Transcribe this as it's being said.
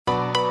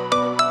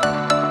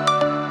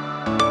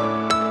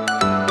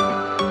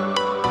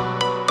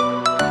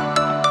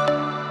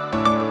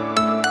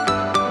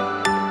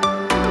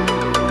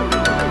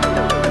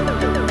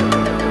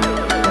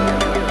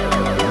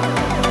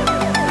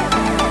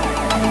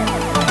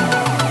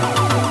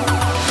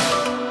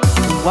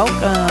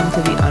Welcome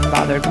to the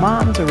Unbothered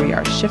Moms, where we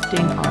are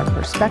shifting our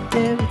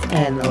perspectives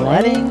and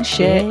letting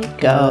shit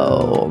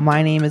go.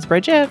 My name is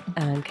Bridget.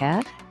 I'm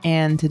Kat.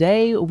 And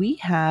today we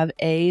have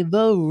a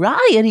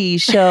variety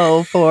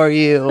show for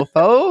you,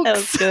 folks. That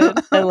was good.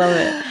 I love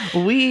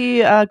it.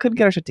 We couldn't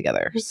get our shit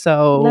together.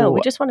 So No,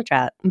 we just want to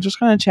chat. I'm just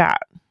going to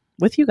chat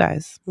with you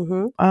guys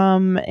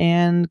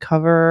and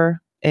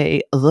cover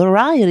a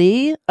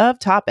variety of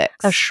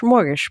topics. A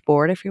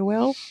smorgasbord, if you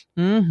will.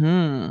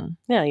 Mm-hmm.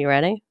 Yeah, you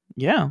ready?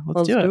 Yeah,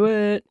 let's do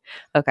it.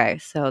 Okay,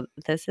 so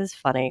this is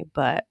funny,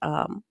 but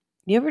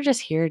you ever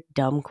just hear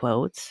dumb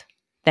quotes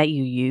that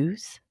you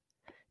use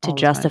to All the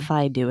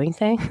justify doing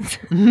things?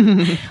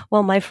 time.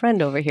 Well, my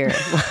friend over here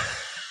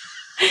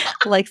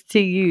likes to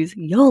use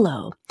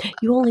YOLO.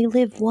 You only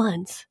live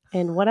once.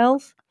 And what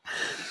else?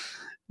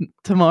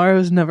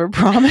 Tomorrow's never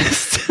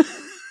promised.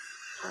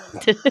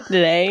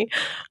 Today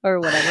or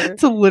whatever.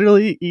 To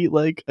literally eat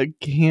like a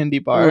candy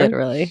bar.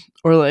 Literally.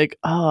 Or like,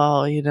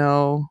 oh,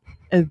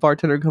 a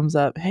bartender comes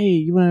up, hey,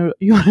 you want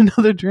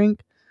another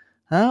drink?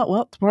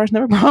 Well, tomorrow's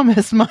never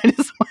promised. Might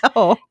as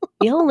well.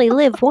 You only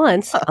live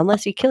once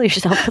unless you kill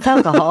yourself with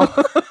alcohol.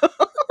 But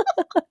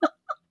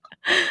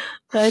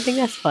I think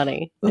that's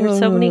funny. There's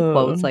so many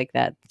quotes like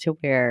that to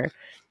where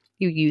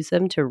you use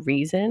them to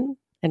reason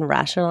and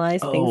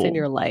rationalize things in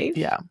your life.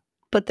 Yeah.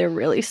 But they're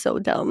really so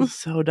dumb.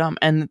 So dumb.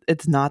 And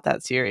it's not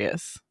that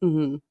serious.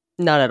 Mm-hmm.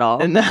 Not at all.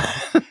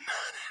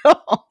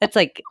 It's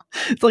like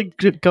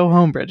go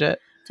home, Bridget.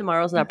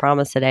 Tomorrow's not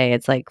promised today.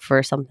 It's like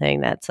for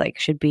something that's like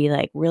should be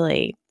like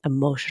really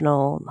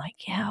emotional.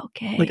 Like, yeah,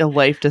 okay. Like a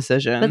life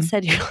decision. But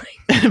instead you're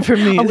like, for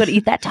me, I'm going to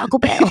eat that Taco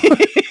Bell. I'm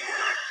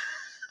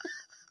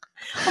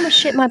going to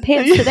shit my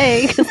pants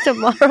today because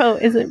tomorrow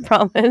isn't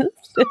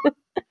promised.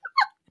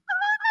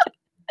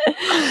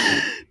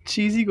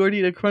 Cheesy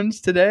gordita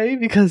crunch today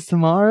because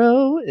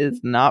tomorrow is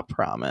not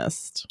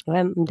promised.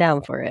 I'm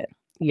down for it.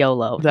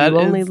 YOLO. You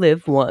only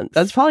live once.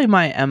 That's probably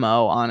my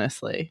MO,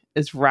 honestly,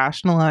 is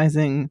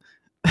rationalizing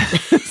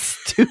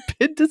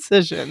stupid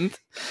decisions,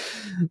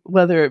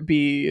 whether it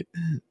be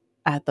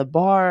at the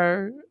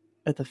bar,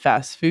 at the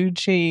fast food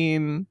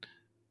chain,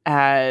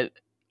 at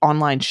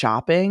online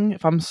shopping.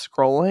 If I'm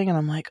scrolling and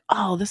I'm like,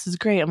 oh, this is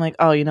great. I'm like,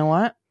 oh, you know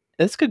what?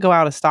 This could go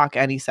out of stock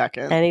any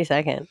second. Any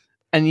second.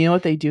 And you know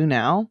what they do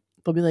now?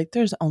 They'll be like,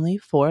 there's only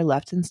 4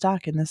 left in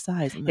stock in this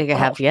size. You can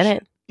have to get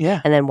it.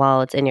 Yeah. And then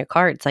while it's in your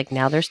cart, it's like,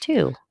 now there's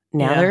 2.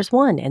 Now there's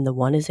 1. And the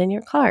 1 is in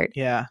your cart.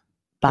 Yeah.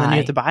 Buy. And then you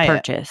have to buy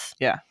Purchase.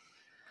 it. Yeah.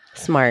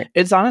 Smart.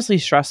 It's honestly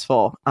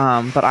stressful.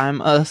 But I'm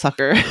a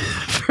sucker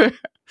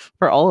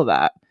for all of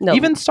that. No.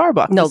 Even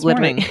Starbucks. No, this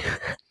literally. morning.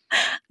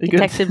 I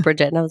texted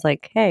Bridget and I was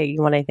like, hey,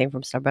 you want anything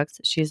from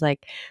Starbucks? She's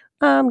like,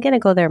 I'm going to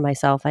go there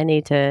myself. I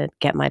need to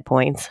get my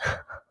points.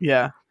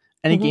 Yeah.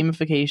 Any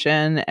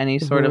gamification, any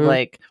sort of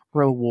like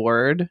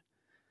reward.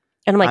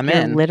 And I'm like,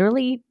 you're in.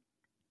 literally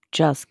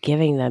just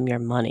giving them your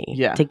money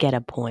to get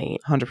a point.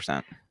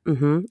 100%.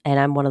 And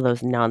I'm one of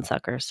those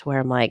non-suckers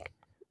where I'm like,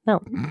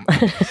 no.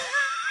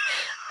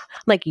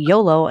 I'm like,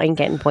 YOLO, ain't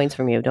getting points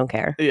from you. Don't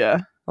care.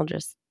 Yeah. I'll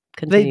just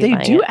continue They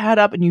buying do it. add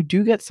up and you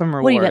do get some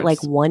rewards. What do you get,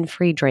 like 1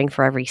 free drink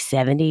for every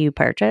 70 you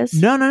purchase?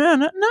 No.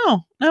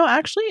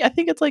 Actually, I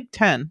think it's like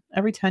 10.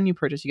 Every 10 you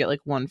purchase, you get like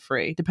 1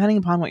 free, depending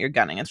upon what you're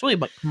getting. It's really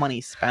like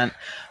money spent.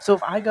 So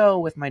if I go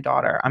with my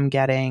daughter, I'm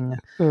getting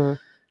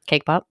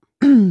Cake Pop.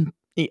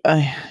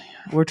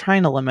 We're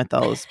trying to limit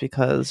those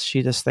because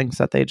she just thinks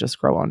that they just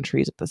grow on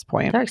trees at this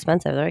point. They're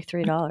expensive. They're like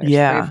 $3.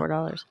 Yeah. $3 or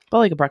 $4. But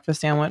like a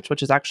breakfast sandwich,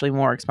 which is actually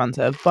more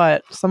expensive,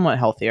 but somewhat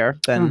healthier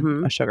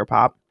than a sugar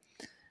pop.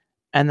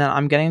 And then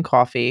I'm getting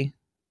coffee.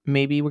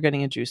 Maybe we're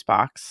getting a juice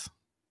box.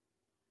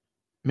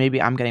 Maybe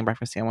I'm getting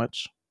breakfast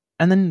sandwich.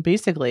 And then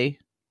basically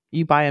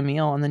you buy a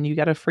meal and then you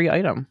get a free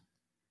item.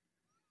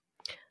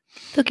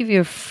 They'll give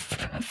you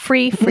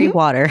free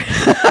water.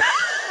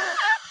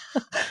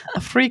 A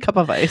free cup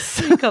of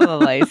ice. Free cup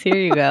of ice. Here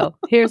you go.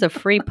 Here's a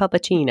free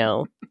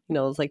puppuccino. You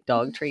know, those like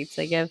dog treats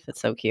they give. It's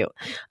so cute.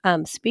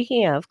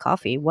 Speaking of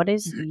coffee, what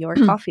is your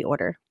coffee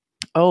order?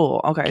 Oh,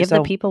 okay. Give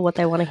the people what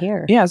they want to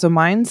hear. Yeah, so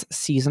mine's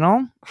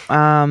seasonal.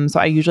 So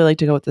I usually like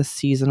to go with the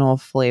seasonal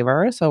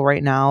flavor. So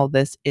right now,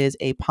 this is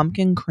a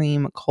pumpkin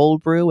cream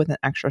cold brew with an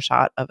extra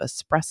shot of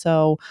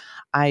espresso.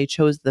 I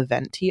chose the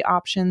venti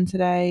option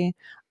today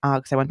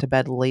because I went to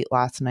bed late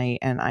last night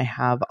and I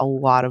have a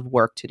lot of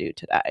work to do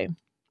today.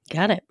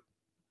 Got it.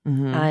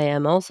 I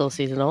am also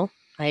seasonal.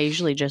 I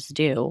usually just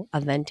do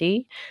a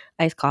venti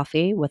iced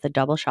coffee with a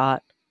double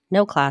shot,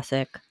 no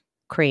classic,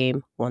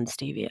 cream, 1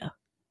 stevia.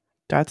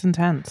 That's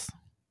intense.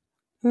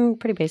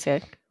 Pretty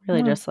basic.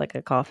 Really just like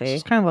a coffee.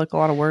 It's kind of like a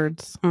lot of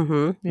words.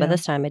 Yeah. But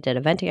this time I did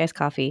a venti iced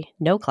coffee,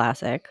 no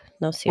classic,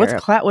 no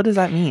syrup. What does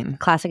that mean?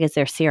 Classic is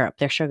their syrup,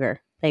 their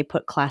sugar. They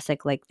put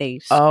classic like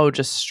they... Oh,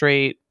 just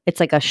straight... It's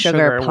like a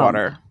sugar pump.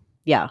 Water.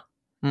 Yeah.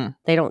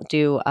 They don't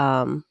do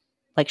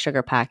like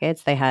sugar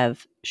packets. They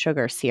have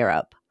sugar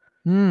syrup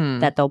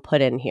that they'll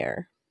put in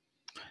here.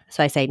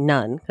 So I say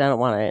none because I don't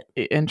want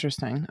it.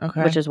 Interesting.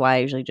 Okay. Which is why I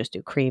usually just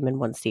do cream and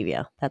 1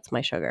 stevia. That's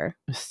my sugar.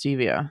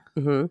 Stevia.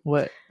 Mm-hmm.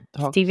 What?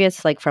 Stevia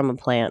is like from a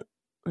plant.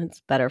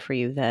 It's better for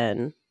you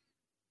than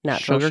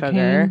natural sugar.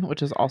 Cane,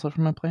 which is also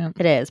from a plant.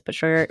 It is, but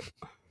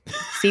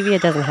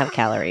stevia doesn't have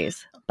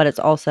calories, but it's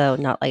also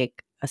not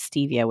like a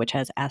stevia, which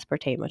has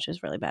aspartame, which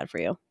is really bad for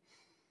you.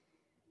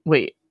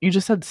 Wait, you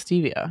just said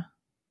stevia.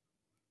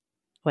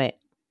 Wait.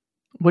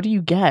 What do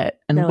you get?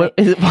 And why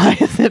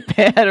is it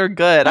bad or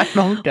good? I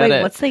don't get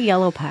it. What's the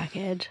yellow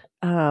package?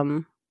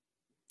 Stevia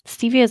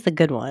is the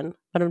good one,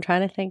 but I'm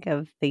trying to think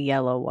of the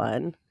yellow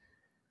one.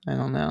 I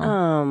don't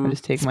know. I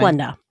just take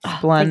Splenda.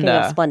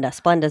 Splenda.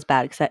 Splenda's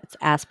bad because it's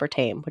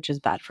aspartame, which is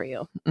bad for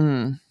you.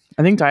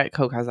 I think Diet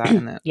Coke has that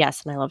in it.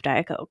 Yes, and I love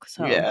Diet Coke,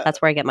 so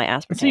that's where I get my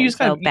aspartame. So you just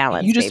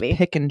balance. You just baby.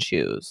 pick and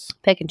choose.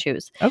 Pick and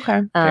choose.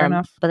 Okay, fair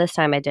enough. But this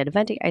time I did a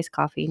venti iced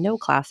coffee, no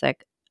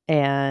classic,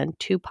 and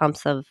 2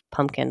 pumps of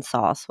pumpkin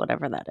sauce,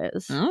 whatever that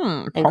is,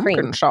 and pumpkin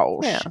cream.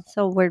 sauce. Yeah,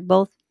 so we're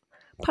both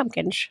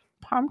pumpkins.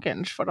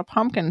 Pumpkins for the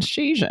pumpkin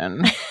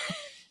season.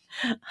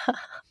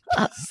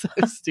 So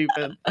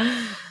stupid.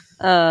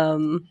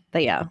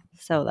 But yeah,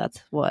 so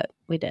that's what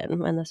we did,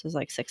 and this was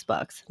like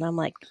 $6, and I'm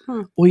like,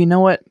 Well, you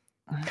know what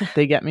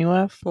they get me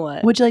with?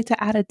 What? Would you like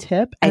to add a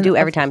tip? I do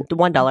every time.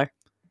 $1.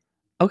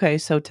 Okay,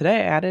 so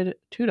today I added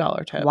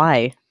 $2 tip.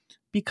 Why?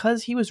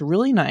 Because he was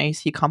really nice.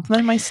 He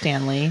complimented my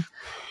Stanley,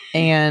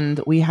 and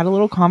we had a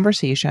little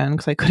conversation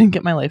because I couldn't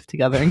get my life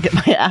together and get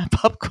my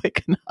app up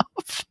quick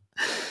enough.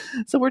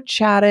 So we're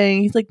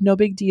chatting. He's like, no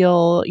big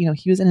deal. You know,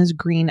 he was in his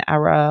green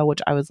era, which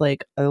I was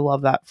like, I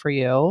love that for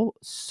you.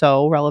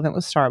 So relevant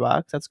with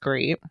Starbucks. That's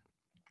great.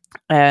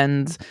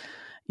 And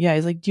yeah,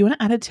 he's like, do you want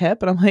to add a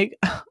tip? And I'm like,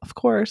 of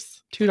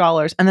course,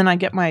 $2. And then I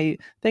get my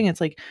thing.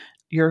 It's like,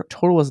 your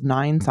total was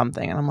 9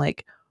 something. And I'm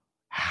like,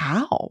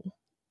 how?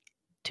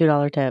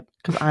 $2 tip.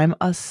 Because I'm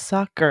a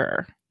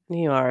sucker.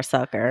 You are a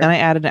sucker. And I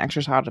added an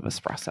extra shot of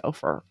espresso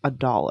for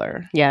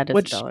 $1. Yeah, it is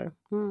 $1.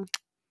 $1?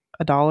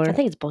 I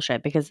think it's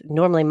bullshit because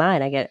normally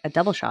mine I get a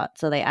double shot,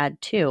 so they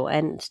add 2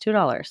 and it's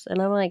 $2. And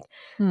I'm like,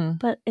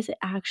 but is it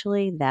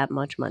actually that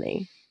much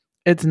money?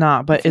 It's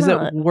not, but is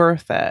it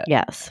worth it?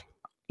 Yes.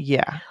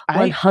 Yeah.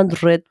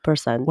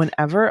 100%.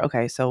 Whenever,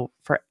 okay, so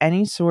for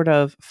any sort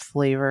of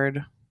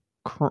flavored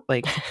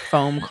like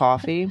foam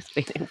coffee,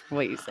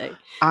 what you say,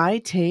 I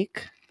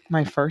take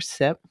my first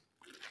sip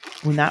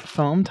when that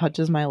foam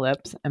touches my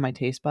lips and my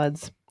taste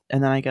buds,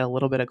 and then I get a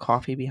little bit of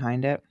coffee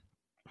behind it.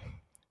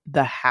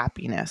 The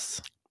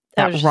happiness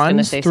that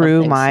runs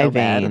through my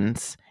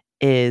veins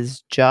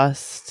is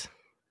just.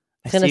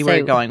 I see where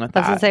you're going with that.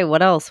 I was going to say,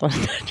 what else?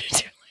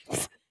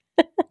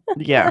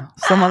 Yeah,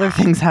 some other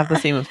things have the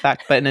same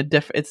effect, but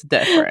it's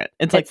different.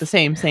 It's like the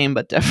same,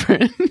 but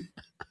different.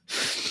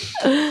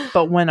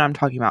 But when I'm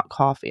talking about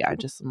coffee, I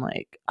just am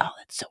like, oh,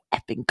 that's so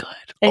effing good.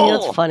 And you know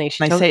what's funny?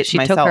 She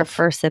took her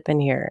first sip in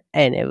here,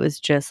 and it was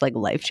just like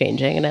life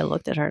changing. And I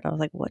looked at her, and I was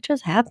like, what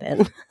just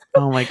happened?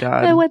 Oh my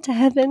god! I went to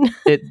heaven.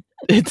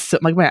 It's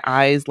like my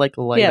eyes like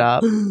light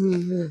up.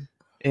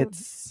 It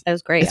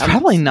was great. It's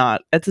probably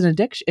not. It's an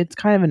addiction. It's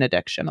kind of an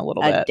addiction a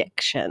little bit.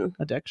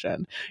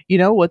 Addiction. You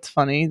know what's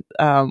funny?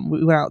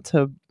 We went out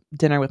to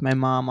dinner with my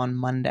mom on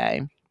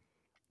Monday,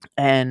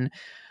 and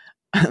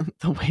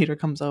the waiter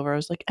comes over. I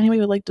was like,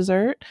 anybody would like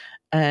dessert?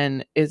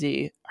 And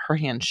Izzy, her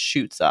hand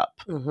shoots up.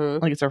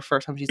 Like it's her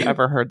first time she's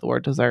ever heard the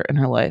word dessert in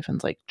her life, and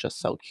it's like just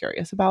so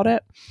curious about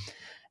it.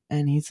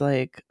 And he's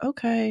like,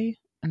 okay.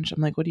 And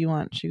I'm like, what do you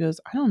want? She goes,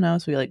 I don't know.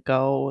 So we like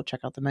go check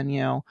out the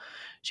menu.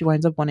 She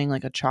winds up wanting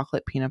like a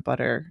chocolate peanut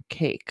butter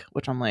cake,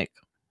 which I'm like,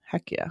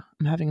 heck yeah,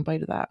 I'm having a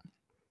bite of that.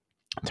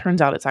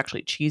 Turns out it's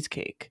actually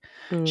cheesecake.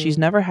 She's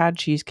never had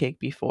cheesecake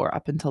before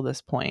up until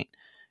this point.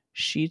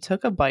 She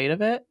took a bite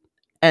of it,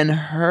 and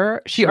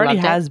she already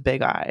has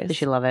big eyes. Did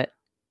she love it?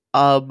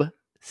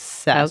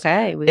 Obsessed.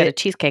 Okay, we got a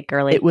cheesecake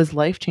girly. It was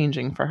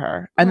life-changing for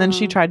her. And then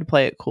she tried to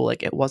play it cool,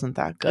 like it wasn't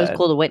that good. It was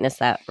cool to witness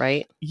that,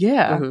 right?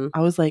 Yeah.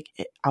 I was like,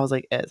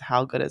 Iz,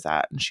 how good is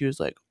that? And she was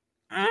like,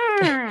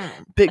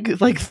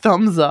 big like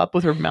thumbs up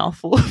with her mouth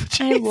full of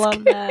cheesecake. I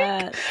love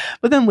that.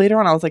 But then later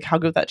on, I was like, how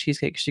good was that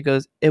cheesecake? She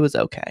goes, it was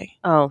okay.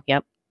 Oh,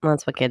 yep.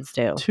 That's what kids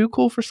do. Too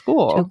cool for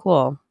school. Too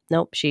cool.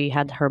 Nope. She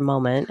had her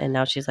moment, and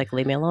now she's like,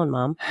 leave me alone,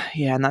 Mom.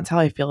 Yeah, and that's how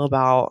I feel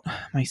about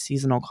my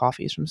seasonal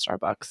coffees from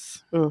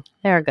Starbucks.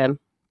 They are good.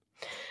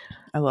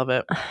 I love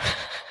it.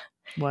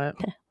 What?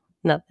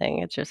 Nothing.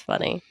 It's just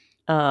funny.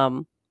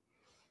 Yeah.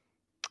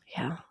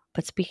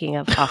 But speaking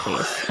of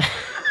coffees,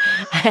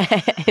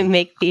 I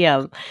make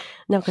the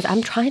no, because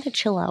I'm trying to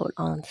chill out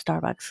on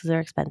Starbucks because they're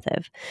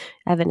expensive.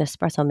 I have an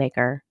espresso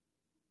maker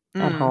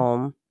at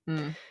home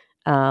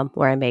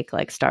where I make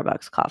like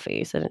Starbucks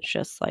coffees, and it's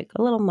just like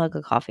a little mug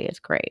of coffee. It's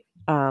great.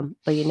 But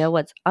you know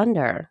what's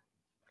under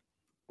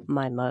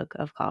my mug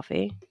of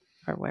coffee,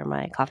 or where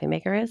my coffee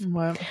maker is?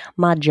 What?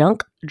 My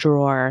junk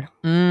drawer.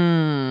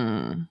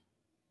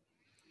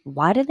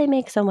 Why do they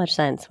make so much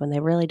sense when they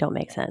really don't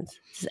make sense?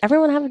 Does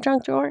everyone have a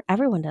junk drawer?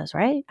 Everyone does,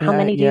 right? How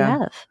many do you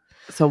have?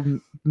 So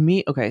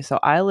so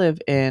I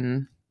live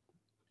in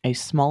a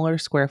smaller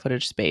square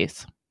footage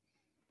space,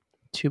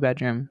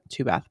 2-bedroom,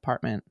 2-bath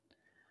apartment.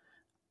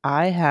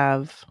 I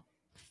have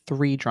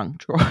 3 junk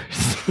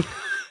drawers.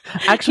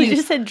 Actually, you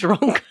just said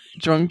drunk.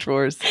 Drunk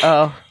drawers.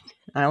 Oh,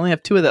 I only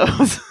have 2 of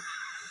those.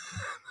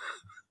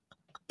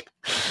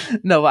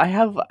 No, I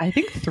have, I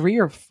think 3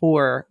 or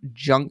 4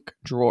 junk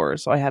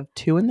drawers. So I have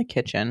 2 in the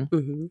kitchen.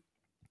 Mm-hmm.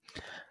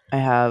 I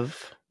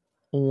have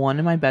 1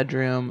 in my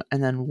bedroom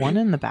and then 1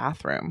 in the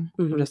bathroom.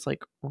 Mm-hmm. Just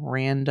like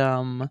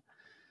random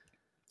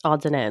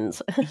odds and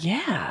ends.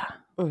 Yeah.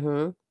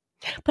 Mm-hmm.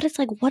 But it's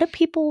like, what do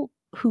people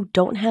who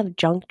don't have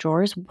junk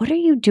drawers, what are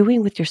you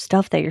doing with your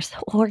stuff that you're so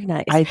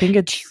organized? I think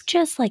it's... Do you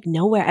just like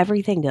know where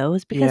everything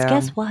goes? Because Yeah.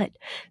 guess what?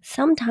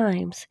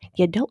 Sometimes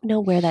you don't know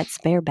where that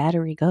spare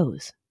battery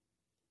goes,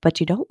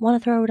 but you don't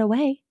want to throw it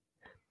away.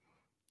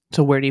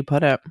 So where do you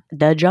put it?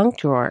 The junk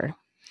drawer.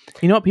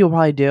 You know what people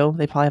probably do?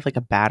 They probably have like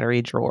a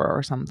battery drawer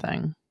or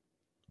something.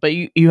 But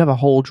you have a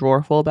whole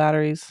drawer full of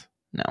batteries?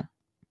 No.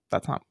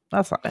 That's not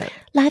it.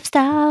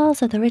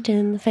 Lifestyles of the rich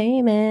and the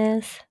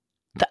famous.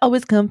 They're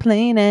always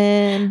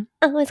complaining.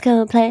 Always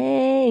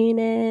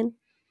complaining.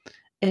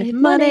 If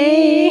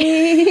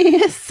money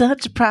is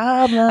such a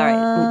problem. All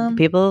right.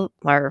 People,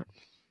 our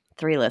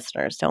 3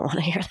 listeners don't want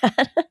to hear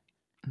that.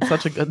 It's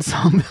such a good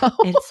song, though.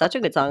 It's such a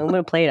good song. I'm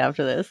going to play it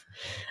after this.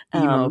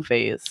 Emo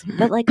phase.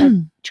 But like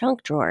a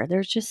junk drawer,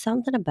 there's just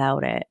something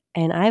about it.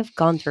 And I've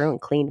gone through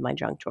and cleaned my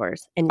junk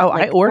drawers. And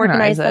I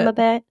organize them a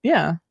bit.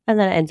 Yeah. And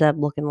then it ends up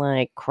looking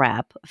like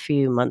crap a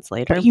few months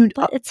later.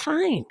 But it's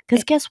fine.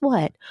 Because guess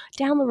what?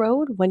 Down the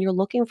road, when you're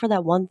looking for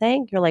that one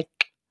thing, you're like,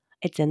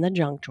 it's in the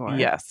junk drawer.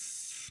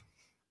 Yes.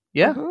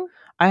 Yeah. Mm-hmm.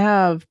 I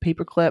have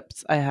paper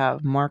clips. I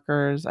have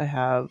markers. I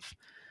have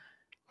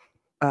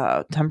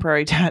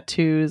temporary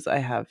tattoos. I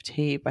have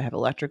tape. I have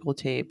electrical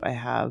tape. I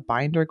have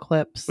binder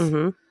clips.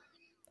 Mm-hmm.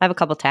 I have a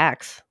couple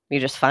tacks. You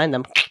just find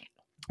them.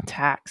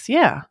 Tacks.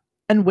 Yeah.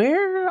 And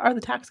where are the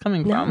tacks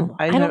coming from?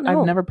 I don't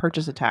know. I've never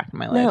purchased a tack in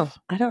my life. No,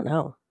 I don't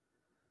know.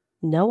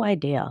 No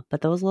idea.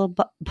 But those little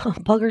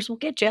buggers will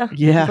get you.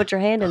 Yeah. You put your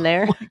hand in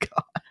there. Oh my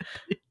God.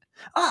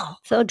 Oh.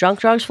 So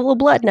junk drawers full of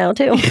blood now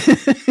too.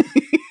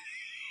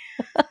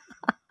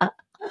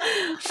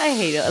 I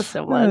hate it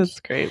so much. That's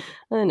great.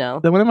 I know.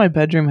 The one in my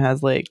bedroom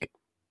has like,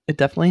 it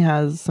definitely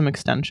has some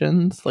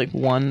extensions. Like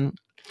one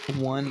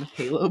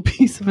halo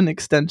piece of an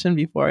extension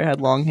before I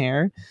had long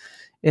hair.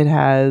 It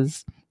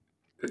has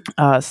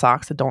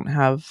socks that don't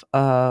have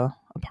a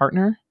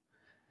partner.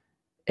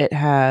 It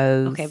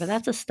has... Okay, but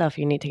that's the stuff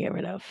you need to get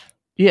rid of.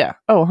 Yeah.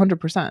 Oh,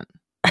 100%.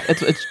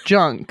 It's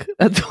junk.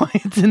 That's why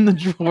it's in the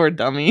drawer,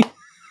 dummy.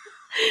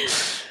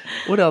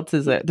 What else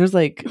is it? There's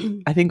like,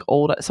 I think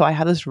so I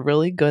had this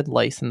really good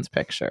license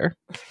picture.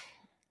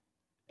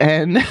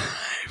 And I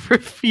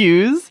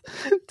refuse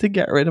to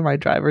get rid of my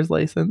driver's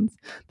license.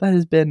 That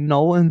has been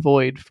null and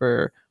void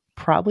for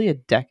probably a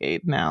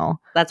decade now.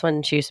 That's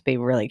when she used to be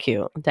really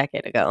cute a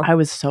decade ago. I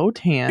was so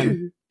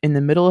tan in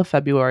the middle of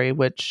February,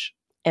 which...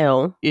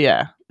 Ew.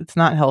 Yeah, it's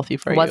not healthy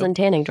for you. It wasn't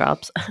tanning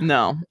drops.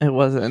 No, it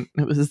wasn't.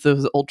 It was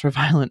those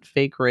ultraviolet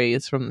fake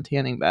rays from the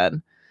tanning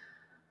bed.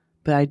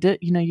 But I did,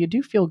 you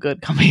do feel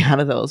good coming out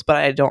of those, but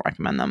I don't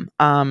recommend them.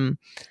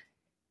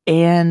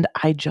 And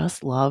I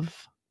just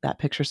love that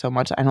picture so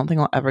much. I don't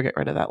think I'll ever get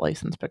rid of that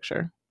license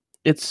picture.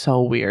 It's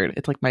so weird.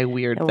 It's like my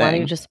weird thing. Why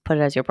don't you just put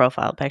it as your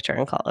profile picture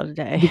and call it a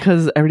day?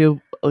 Because everybody,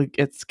 like,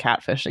 it's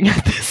catfishing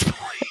at this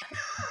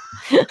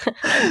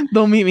point.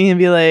 They'll meet me and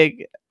be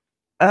like,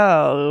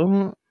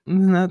 oh,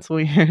 that's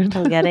weird.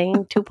 I'm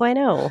getting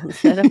 2.0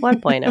 instead of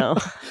 1.0.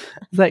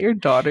 Is that your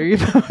daughter you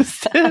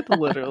posted?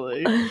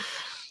 Literally.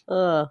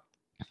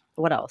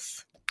 What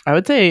else? I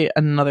would say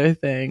another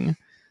thing,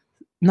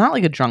 not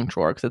like a junk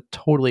drawer because it's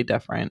totally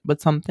different,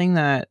 but something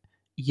that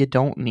you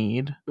don't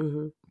need,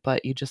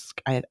 but you just,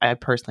 I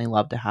personally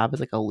love to have is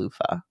like a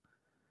loofah.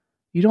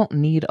 You don't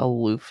need a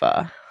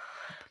loofah.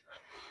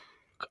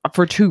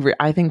 For two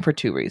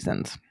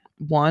reasons.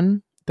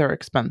 One, they're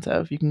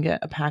expensive. You can get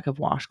a pack of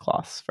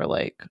washcloths for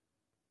like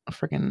a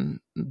freaking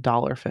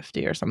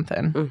 $1.50 or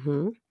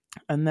something.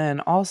 And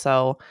then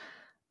also,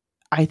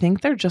 I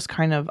think they're just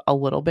kind of a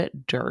little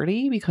bit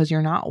dirty because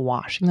you're not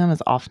washing them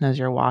as often as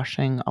you're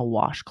washing a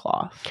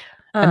washcloth.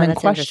 And then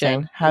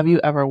question, have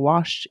you ever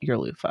washed your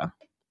loofah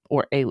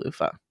or a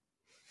loofah?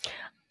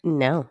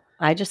 No.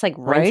 I just like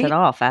rinse it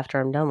off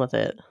after I'm done with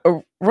it.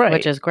 Right.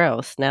 Which is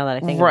gross now that I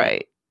think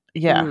Right.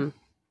 Yeah.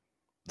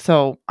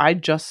 So I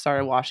just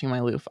started washing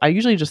my loofah. I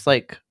usually just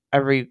like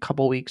every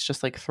couple weeks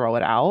just like throw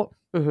it out.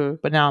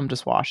 But now I'm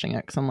just washing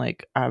it because I'm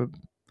like, I'm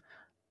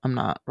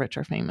not rich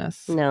or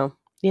famous. No.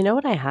 You know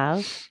what I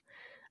have?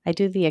 I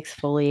do the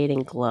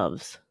exfoliating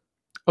gloves.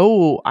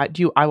 Oh,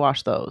 I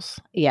wash those.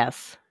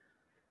 Yes.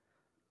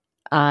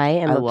 I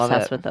am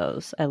obsessed with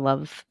those. I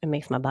love it.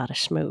 Makes my body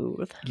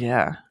smooth.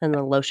 Yeah. And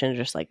the lotion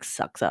just like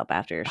sucks up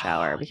after your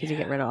shower because you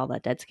get rid of all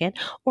that dead skin.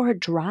 Or a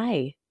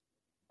dry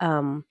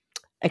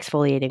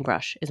exfoliating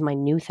brush is my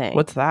new thing.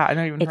 What's that? I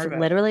don't even heard of it. It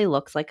literally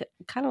looks like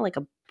kind of like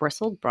a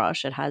bristled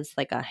brush. It has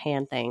like a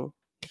hand thing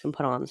you can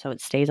put on so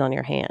it stays on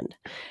your hand.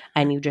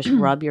 And you just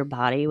rub your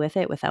body with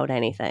it without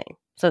anything.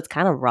 So it's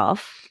kind of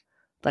rough,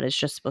 but it's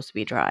just supposed to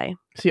be dry.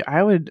 See,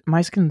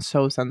 my skin's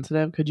so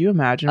sensitive. Could you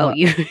imagine?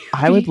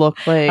 I would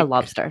look like a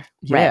lobster.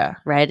 Yeah.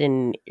 Red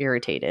and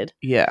irritated.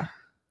 Yeah.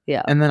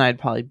 Yeah. And then I'd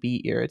probably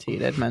be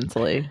irritated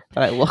mentally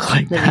that I look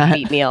like Then that.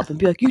 he'd beat me up and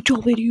be like, "You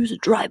told me to use a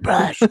dry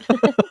brush."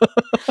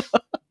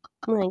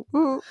 I'm like,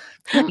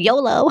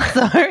 YOLO.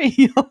 Sorry.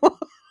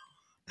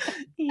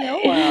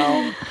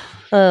 YOLO.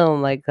 Oh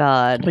my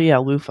God. But yeah,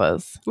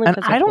 loofahs. And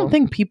Loofahs are I don't cool.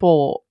 think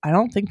people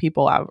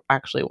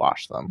actually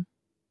wash them.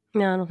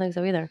 No, I don't think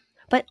so either.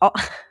 But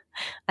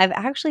I've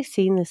actually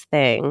seen this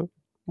thing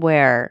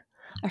where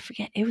I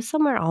forget, it was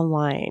somewhere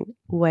online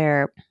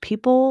where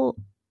people,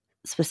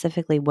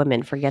 specifically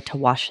women, forget to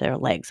wash their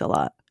legs a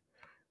lot.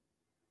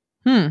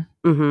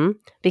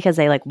 Because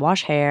they like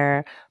wash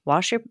hair,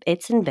 wash your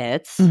its and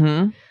bits.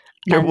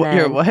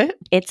 Your what?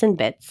 Its and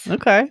bits.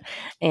 Okay.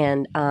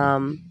 And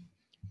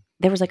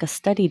there was like a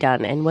study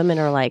done, and women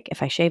are like,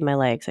 if I shave my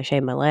legs, I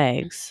shave my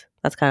legs.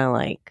 That's kind of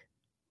like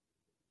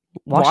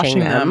washing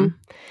them.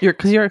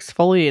 Because you're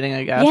exfoliating,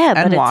 I guess. Yeah,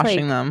 and but washing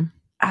it's like, them.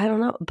 I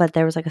don't know, but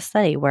there was like a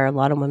study where a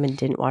lot of women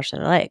didn't wash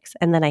their legs,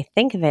 and then I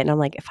think of it, and I'm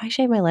like, if I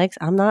shave my legs,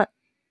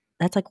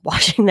 that's like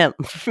washing them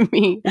for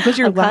me. Because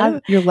you're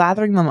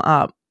lathering them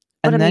up.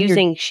 But and I'm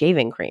using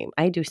shaving cream.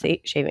 I do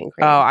shaving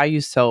cream. Oh, I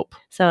use soap.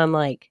 So I'm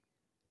like,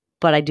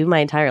 but I do my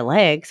entire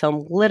leg, so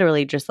I'm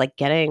literally just like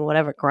getting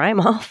whatever grime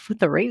off with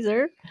the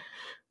razor.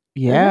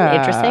 Yeah.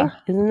 Interesting.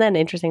 Isn't that an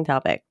interesting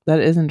topic? That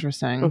is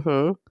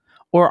interesting.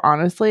 Or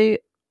honestly,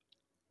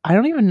 I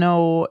don't even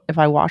know if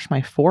I wash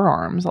my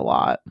forearms a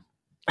lot.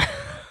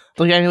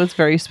 Like, I know it's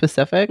very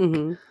specific,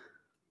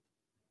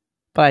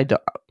 but I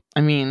don't.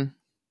 I mean,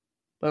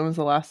 when was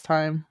the last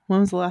time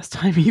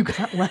you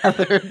got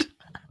lathered?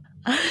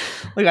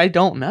 Like, I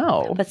don't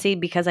know. But see,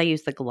 because I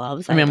use the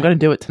gloves, I mean, I'm going to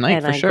do it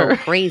tonight for sure. I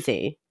go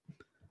crazy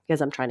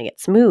because I'm trying to get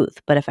smooth.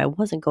 But if I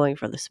wasn't going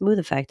for the smooth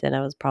effect and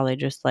I was probably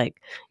just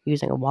like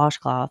using a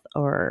washcloth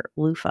or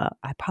loofah,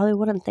 I probably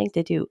wouldn't think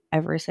to do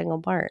every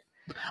single part.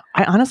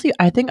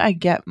 I think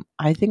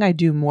I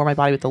do more my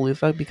body with the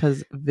loofah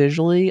because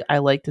visually I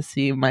like to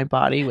see my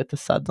body with the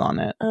suds on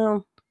it.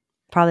 Oh,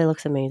 probably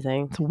looks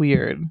amazing. It's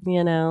weird.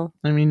 You know?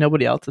 I mean,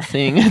 nobody else is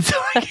seeing it, so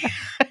I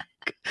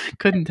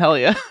couldn't tell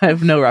you. I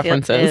have no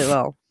references.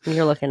 Well, when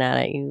you're looking at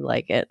it, you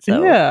like it.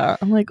 So yeah,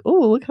 I'm like,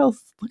 oh, look how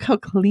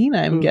clean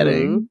I'm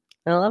getting.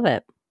 I love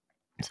it.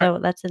 So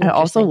that's an I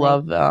also thing.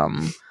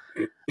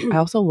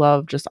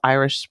 love just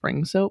Irish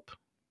spring soap.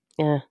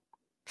 Yeah,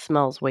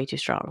 smells way too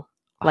strong.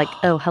 Like,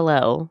 oh,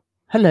 hello,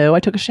 I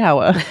took a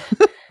shower.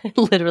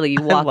 Literally,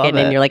 you walk in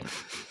and you're like,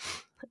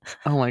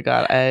 oh my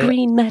God,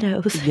 green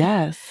meadows,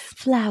 yes,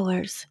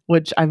 flowers.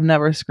 Which I've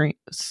never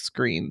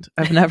screened.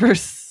 I've never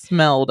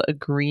smelled a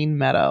green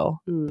meadow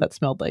that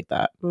smelled like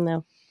that.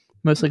 No,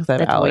 mostly because I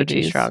have allergies.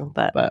 Way too strong,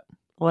 but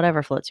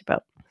whatever floats your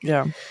boat.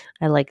 Yeah,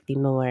 I like the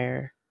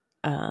more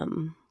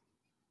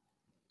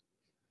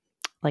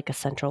like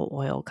essential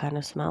oil kind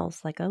of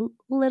smells, like a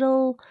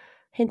little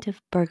hint of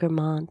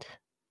bergamot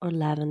or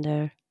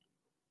lavender.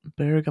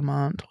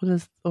 Bergamot. What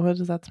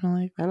does that smell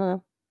like? I don't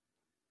know.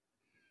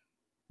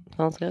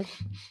 Smells good.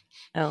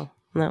 Oh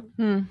no,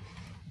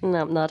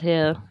 no, not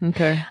here.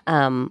 Okay.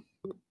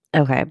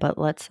 Okay, but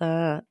let's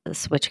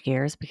switch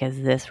gears because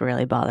this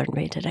really bothered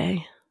me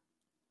today.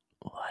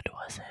 What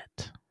was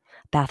it?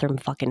 Bathroom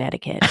fucking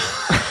etiquette.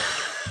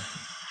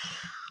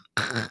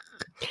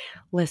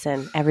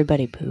 Listen,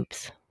 everybody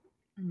poops.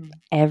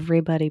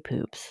 Everybody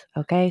poops.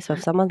 Okay, so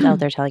if someone's out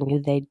there telling you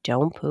they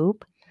don't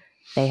poop,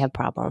 they have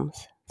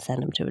problems.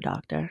 Send them to a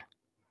doctor.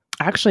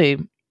 Actually,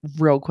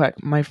 real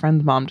quick, my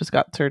friend's mom just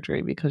got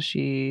surgery because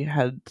she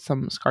had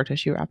some scar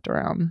tissue wrapped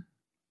around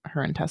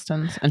her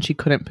intestines and she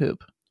couldn't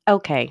poop.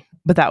 Okay.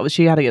 But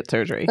she had to get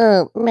surgery.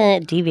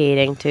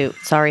 Deviating to,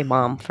 sorry,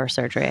 mom, for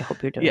surgery. I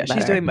hope you're doing better. Yeah,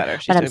 she's doing better.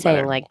 But I'm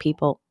saying, like,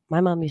 people,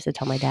 my mom used to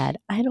tell my dad,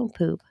 I don't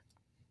poop.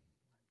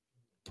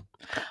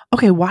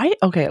 Okay,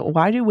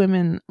 why do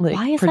women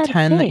like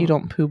pretend that you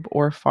don't poop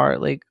or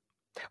fart? Like,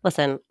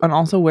 listen. And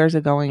also, where's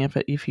it going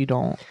if you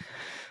don't?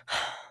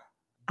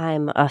 I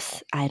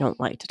don't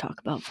like to talk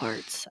about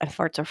farts.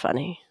 Farts are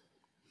funny.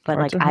 But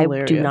farts like,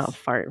 I do not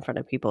fart in front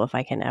of people if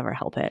I can ever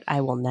help it.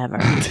 I will never.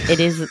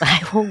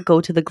 I will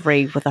go to the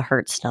grave with a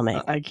hurt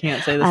stomach. I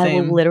can't say the same.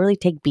 I will literally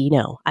take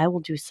Beano. I will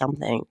do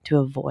something to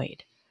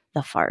avoid the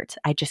farts.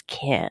 I just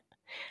can't.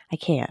 I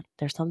can't.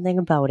 There's something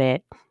about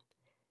it.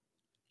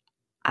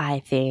 I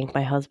think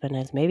my husband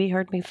has maybe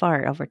heard me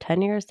fart over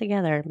 10 years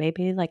together,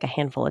 maybe like a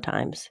handful of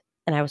times.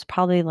 And I was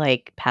probably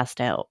like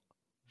passed out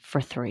for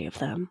 3 of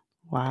them.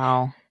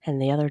 Wow. And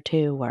the other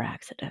 2 were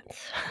accidents.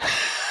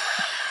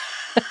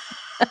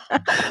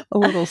 A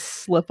little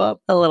slip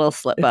up. A little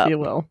slip up. If you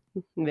will.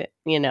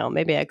 You know,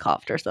 maybe I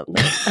coughed or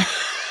something.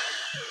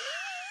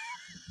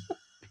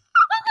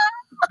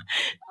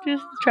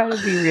 Just try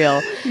to be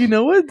real. You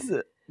know what's...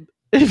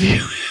 If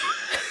you...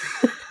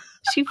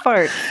 She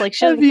farts. Like,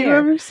 she have you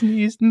ever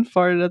sneezed and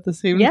farted at the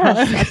same time?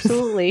 Yes,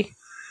 absolutely.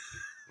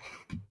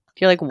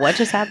 You're like, what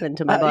just happened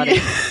to my body?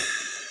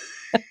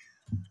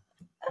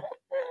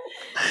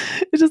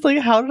 It's just like,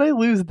 how did I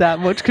lose that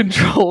much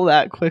control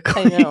that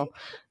quickly? I know.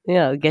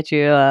 Yeah, get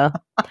you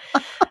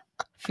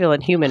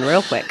feeling human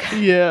real quick.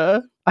 Yeah.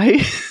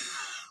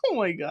 Oh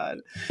my God.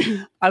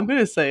 I'm going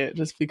to say it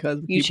just because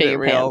you shit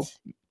your pants.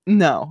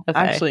 No, Okay.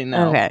 actually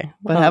no. Okay.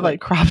 But have I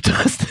crop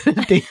dusted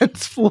a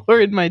dance floor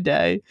in my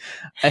day?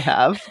 I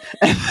have.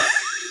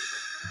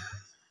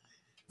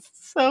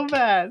 So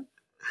bad.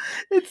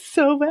 It's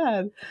so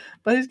bad.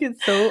 But I get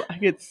to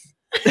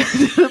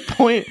the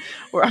point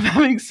where I'm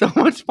having so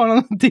much fun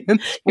on the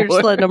dance floor. You're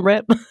just letting them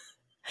rip.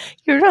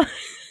 You're not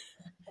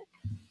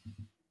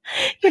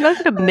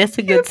going to miss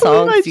a good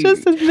song. I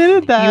just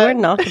admitted that. You are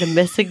not going to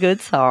miss a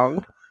good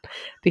song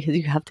because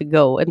you have to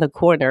go in the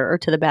corner or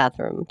to the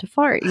bathroom to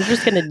fart. You're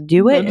just going to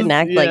do it and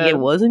act like it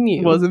wasn't you.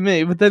 It wasn't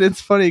me. But then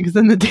it's funny because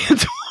then the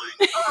dance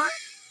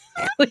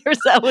clears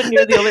out when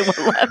you're the only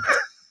one left.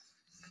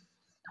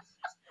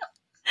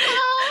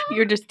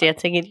 You're just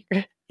dancing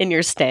in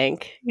your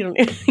stank. You don't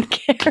even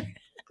care.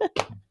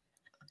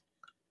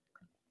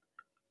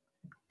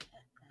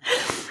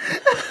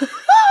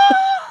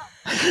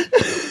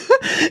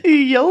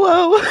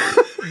 YOLO.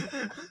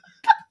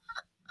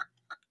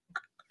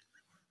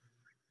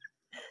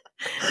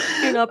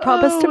 You're not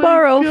promised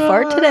tomorrow.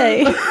 Fart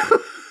today.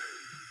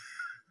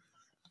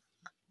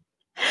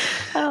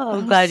 Oh,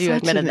 I'm glad you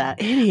admitted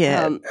that.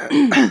 Idiot.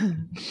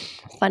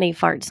 Funny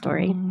fart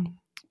story.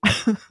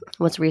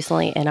 Was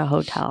recently in a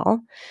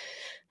hotel,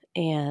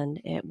 and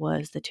it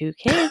was the 2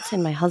 kids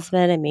and my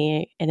husband and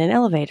me in an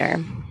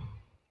elevator.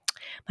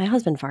 My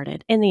husband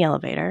farted in the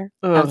elevator.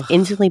 Ugh. I was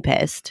instantly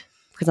pissed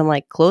because I'm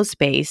like, close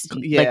space.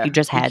 Like you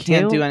just had you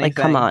can't to. Do anything. Like,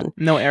 come on.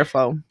 No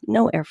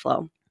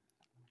airflow.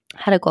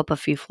 Had to go up a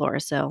few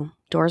floors, so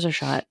doors are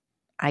shut.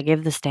 I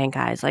give the stank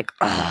eyes like,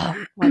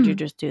 oh, why'd you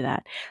just do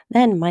that?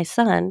 Then my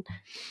son,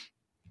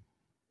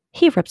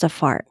 he rips a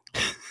fart.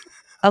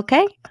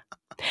 Okay?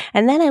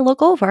 And then I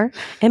look over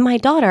and my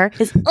daughter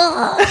is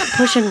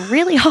pushing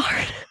really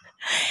hard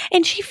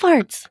and she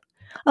farts.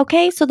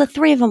 Okay? So the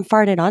 3 of them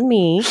farted on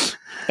me.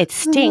 It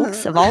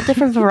stinks of all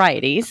different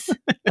varieties.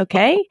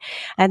 Okay?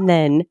 And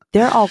then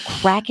they're all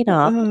cracking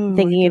up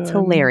thinking it's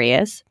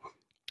hilarious.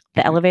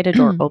 The elevator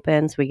door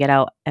opens, we get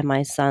out, and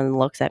my son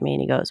looks at me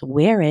and he goes,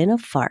 "We're in a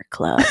fart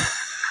club."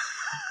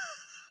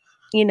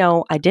 You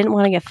know, I didn't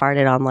want to get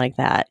farted on like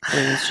that.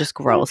 It was just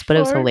gross, but it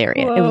was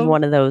hilarious. Club. It was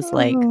one of those,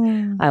 like,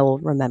 I will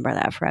remember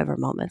that forever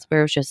moments where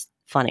it was just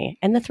funny.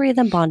 And the 3 of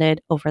them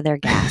bonded over their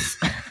gas.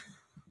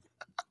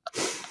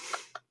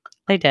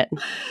 They did.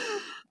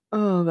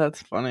 Oh,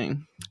 that's funny.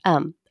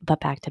 But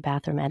back to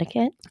bathroom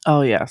etiquette.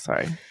 Oh, yeah,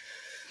 sorry.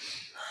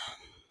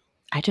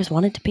 I just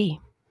wanted to pee.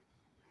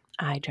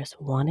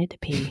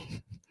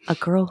 A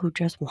girl who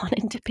just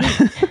wanted to pee.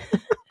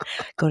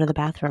 Go to the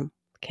bathroom,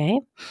 okay?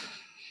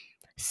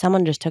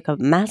 Someone just took a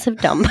massive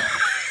dump.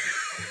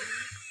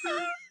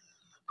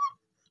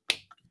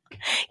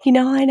 You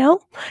know how I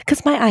know?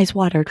 Because my eyes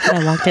watered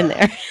when I walked in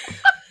there.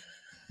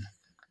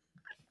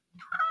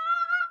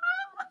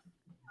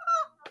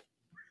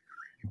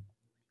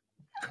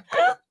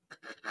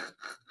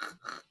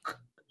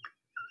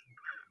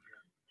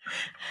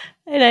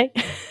 And I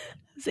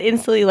was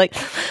instantly like,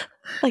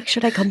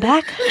 should I come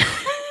back?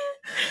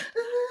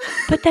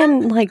 But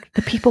then, like,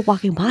 the people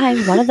walking by,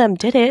 one of them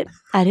did it.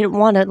 I didn't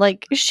want to,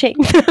 like, shame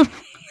them.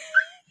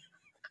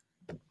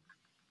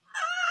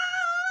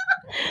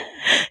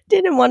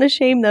 Didn't want to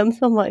shame them.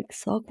 So I'm like,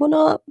 suck one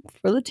up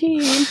for the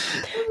team.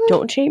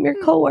 Don't shame your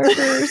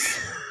coworkers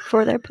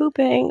for their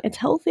pooping. It's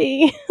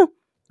healthy.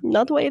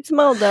 Not the way it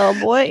smelled, though.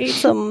 Boy, eat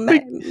some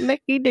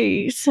Mickey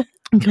D's.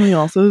 Can we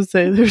also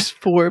say there's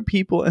 4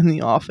 people in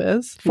the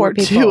office? 4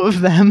 people. 2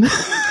 of them.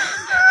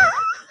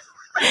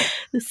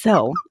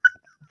 So,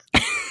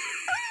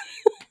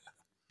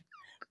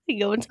 I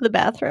go into the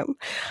bathroom.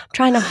 I'm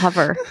trying to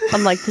hover.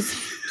 I'm like, this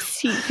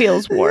seat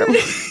feels warm.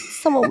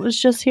 Someone was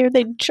just here.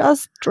 They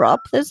just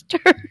dropped this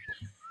turd.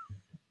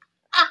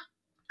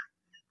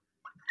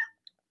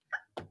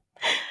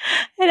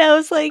 And I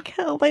was like,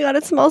 oh my God,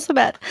 it smells so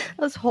bad.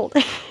 I was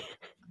holding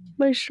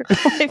my shirt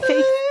on my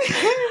face.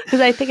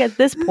 Because I think at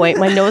this point,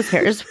 my nose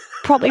hairs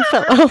probably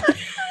fell out.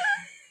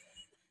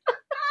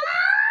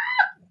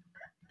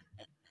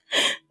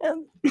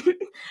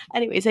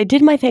 Anyways, I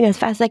did my thing as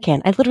fast as I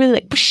can. I literally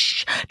like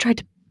tried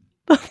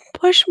to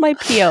push my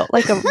pee out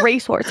like a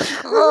racehorse.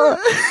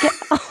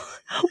 Like,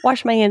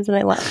 wash my hands and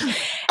I left.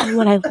 And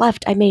when I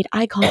left, I made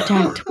eye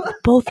contact with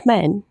both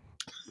men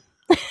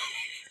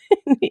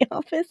in the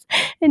office,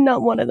 and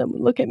not one of them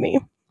would look at me.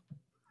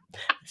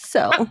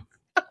 So,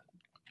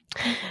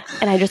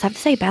 and I just have to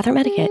say, bathroom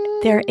etiquette.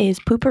 There is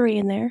poopery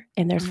in there,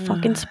 and there's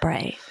fucking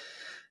spray.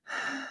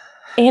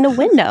 And a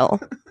window.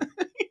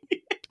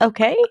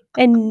 Okay?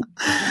 And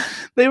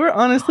they were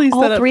honestly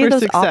set up for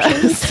success. All 3 of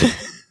those options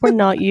were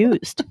not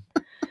used.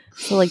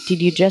 So, like,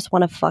 did you just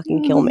want to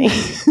fucking kill me?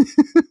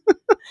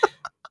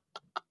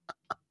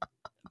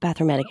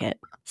 Bathroom etiquette.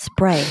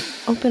 Spray.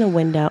 Open a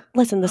window.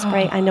 Listen, the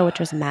spray, I know it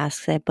just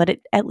masks it, but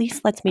it at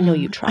least lets me know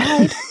you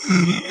tried.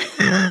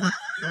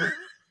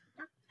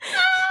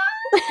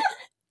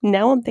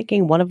 Now I'm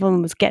thinking one of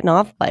them was getting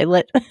off by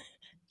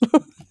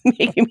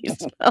making me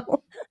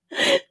smell.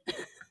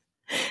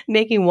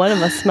 Making one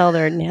of us smell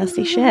their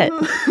nasty shit.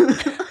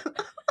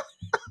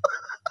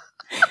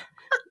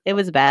 It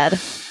was bad.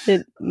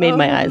 It made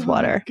my eyes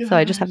water. So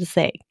I just have to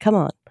say, come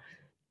on.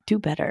 do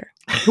better.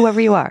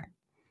 Whoever you are,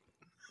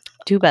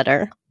 do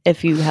better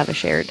if you have a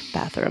shared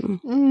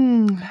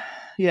bathroom.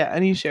 Yeah,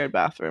 any shared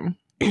bathroom.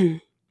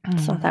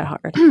 It's not that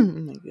hard. Oh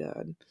my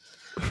God.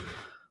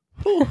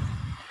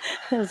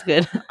 That was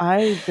good.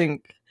 I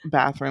think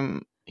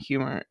bathroom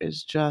humor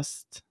is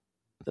just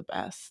the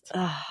best.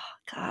 Oh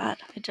God,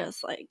 I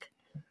just like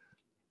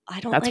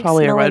I don't That's like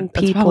probably smelling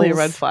that's probably a people's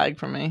red flag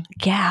for me.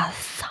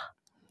 gas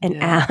and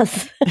Yeah.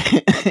 ass.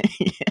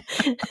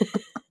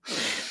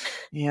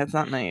 Yeah, it's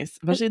not nice.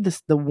 Especially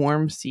the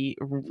warm seat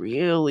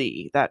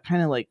really that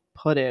kind of like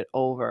put it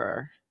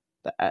over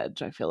the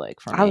edge, I feel like,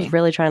 for me. I was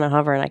really trying to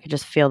hover and I could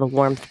just feel the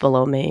warmth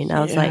below me. And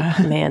I was like,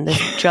 man, this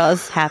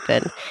just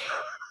happened.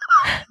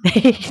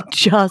 They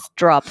just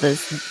dropped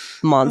this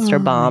monster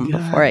bomb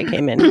before I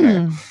came in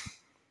here.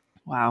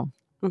 Wow.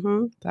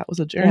 Mm-hmm. That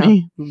was a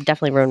journey. Yeah.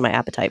 Definitely ruined my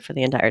appetite for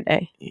the entire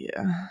day.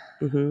 Yeah.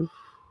 Mm-hmm.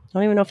 I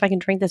don't even know if I can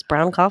drink this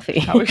brown coffee.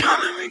 How we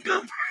gonna make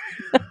up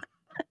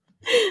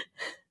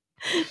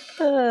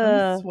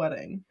I'm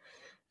sweating.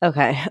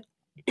 Okay.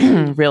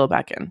 Reel it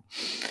back in.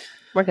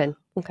 We're good.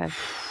 Okay.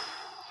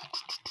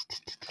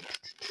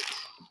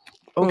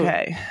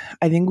 Okay.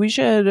 I think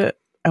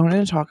I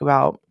wanted to talk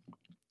about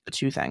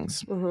two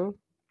things. Mm-hmm.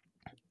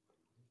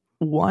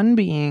 One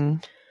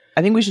being,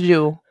 I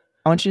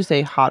want you to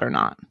say hot or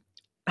not.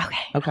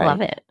 Okay. I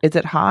love it. Is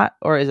it hot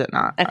or is it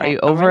not? Okay. Are you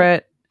over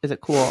it? Is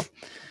it cool?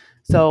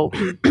 So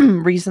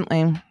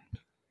recently,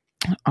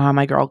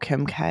 my girl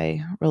Kim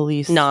K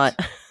released. Not.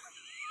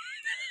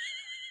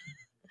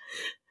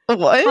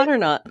 What? Hot or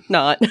not?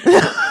 Not.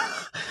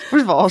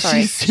 First of all,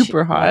 she's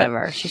super hot.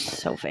 Whatever. She's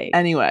so fake.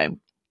 Anyway,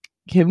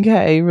 Kim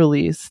K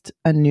released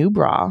a new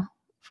bra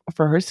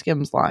for her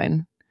Skims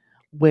line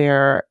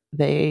where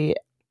they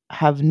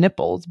have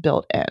nipples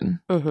built in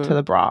to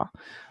the bra.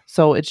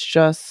 So it's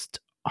just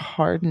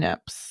hard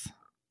nips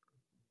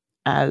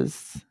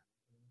as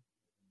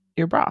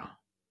your bra.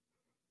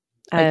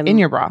 Like in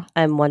your bra.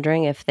 I'm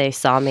wondering if they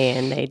saw me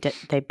and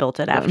they built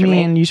it after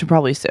me. I mean, you should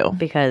probably sue.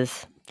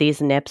 Because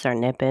these nips are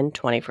nipping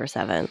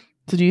 24/7.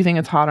 So do you think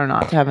it's hot or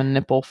not to have a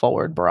nipple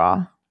forward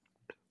bra?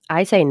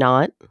 I say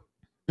not.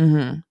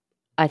 Mm-hmm.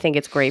 I think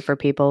it's great for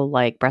people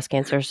like breast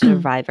cancer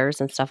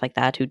survivors and stuff like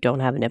that who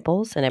don't have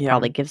nipples. And it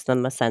probably gives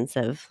them a sense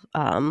of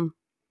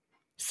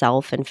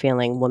self and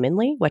feeling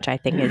womanly, which I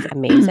think is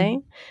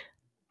amazing.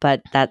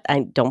 But that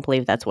I don't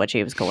believe that's what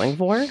she was going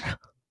for.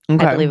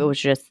 Okay. I believe it was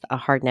just a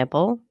hard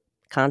nipple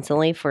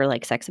constantly for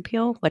like sex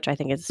appeal, which I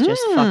think is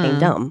just fucking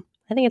dumb.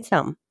 I think it's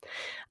dumb.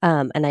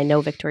 And I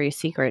know Victoria's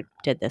Secret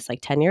did this like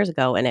 10 years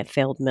ago and it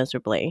failed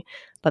miserably.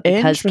 But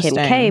because Kim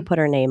K put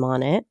her name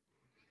on it,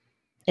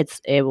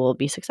 it will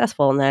be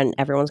successful. And then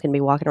everyone's going to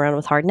be walking around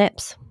with hard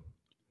nips.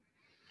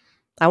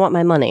 I want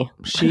my money.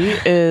 She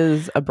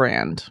is a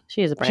brand.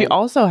 She is a brand.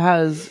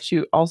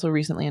 She also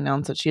recently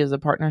announced that she has a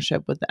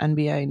partnership with the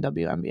NBA and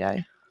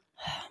WNBA.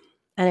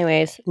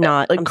 Anyways,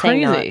 not. Like I'm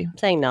crazy. I'm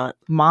saying not.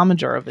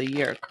 Momager of the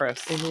year,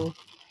 Chris. Mm-hmm.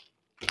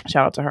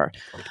 Shout out to her.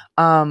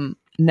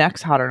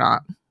 Next, hot or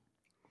not?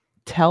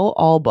 Tell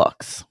all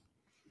books.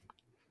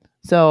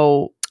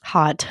 So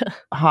hot.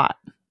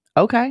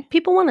 Okay.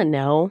 People want to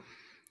know.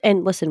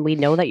 And listen, we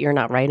know that you're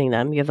not writing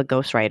them. You have a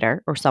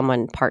ghostwriter or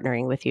someone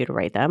partnering with you to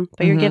write them,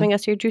 but you're giving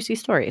us your juicy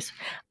stories.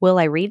 Will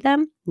I read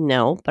them?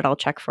 No, but I'll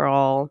check for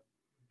all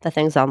the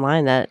things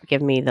online that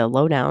give me the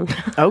lowdown.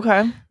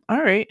 Okay.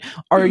 All right.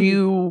 Are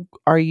you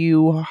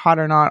hot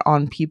or not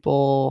on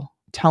people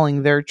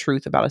telling their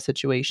truth about a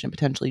situation,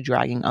 potentially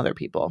dragging other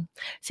people?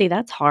 See,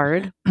 that's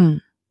hard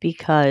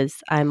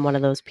because I'm one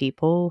of those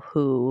people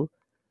who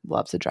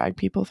loves to drag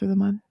people through the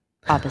mud.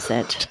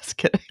 Opposite. Just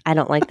kidding. I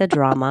don't like the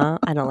drama.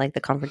 I don't like the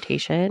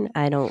confrontation.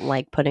 I don't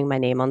like putting my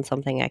name on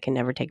something I can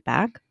never take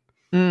back.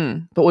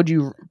 But would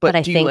you? But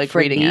I do think you like for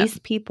reading these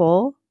it?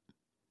 people,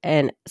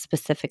 and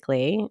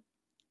specifically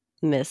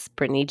Miss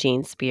Britney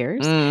Jean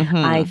Spears,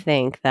 I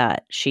think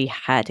that she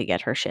had to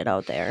get her shit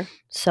out there.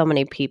 So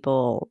many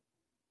people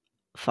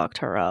fucked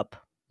her up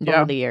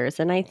over the years,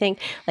 and I think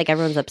like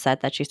everyone's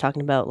upset that she's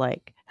talking about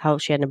like how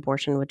she had an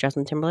abortion with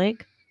Justin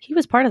Timberlake. He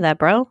was part of that,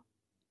 bro.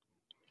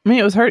 I mean,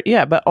 it was her,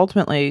 but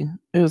ultimately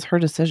it was her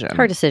decision.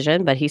 Her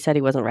decision, but he said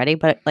he wasn't ready.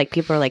 But like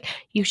people are like,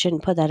 you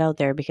shouldn't put that out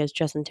there because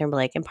Justin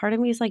Timberlake. And part of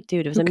me is like,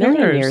 dude, it was a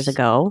million years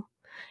ago.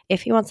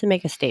 If he wants to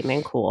make a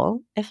statement,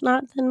 cool. If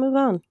not, then move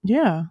on.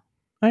 Yeah,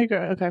 I agree.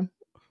 Okay.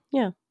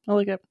 Yeah, I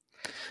like it.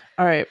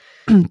 All right,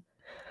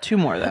 2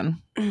 more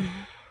then.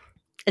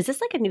 Is this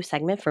like a new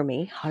segment for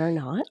me? Hot or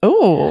not?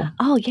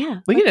 Oh yeah.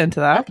 We get into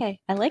that. Okay,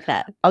 I like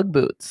that. UGG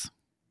boots.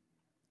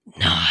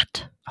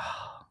 Not.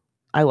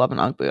 I love an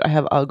UGG boot. I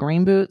have UGG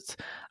rain boots.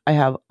 I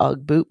have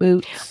UGG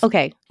boots.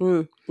 Okay.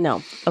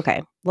 No.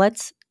 Okay.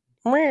 Let's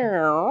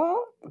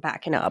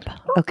backing up.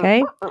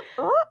 Okay.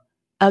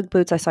 UGG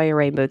boots. I saw your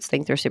rain boots.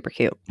 Think they're super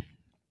cute.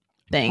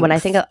 Thanks. When I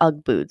think of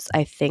UGG boots,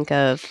 I think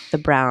of the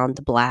brown,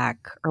 the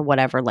black, or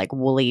whatever, like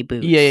woolly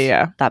boots.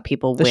 Yeah. That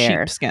people the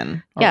wear.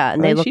 Sheepskin. Yeah,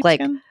 and they look like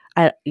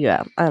I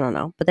don't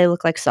know, but they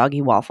look like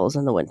soggy waffles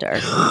in the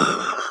winter.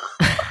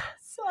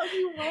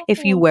 Soggy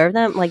if you wear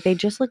them, like they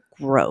just look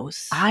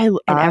gross. And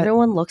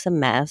everyone looks a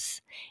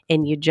mess,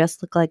 and you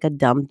just look like a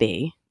dumb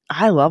bee.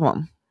 I love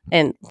them.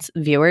 And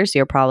viewers,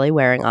 you're probably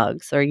wearing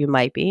Uggs, or you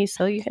might be,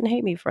 so you can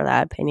hate me for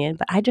that opinion.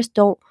 But I just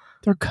don't.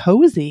 They're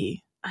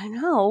cozy. I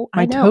know.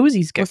 My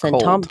toesies get Listen,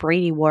 cold. Tom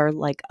Brady wore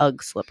like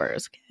Ugg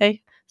slippers.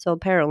 Okay, so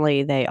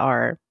apparently they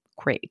are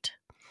great.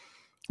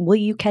 Will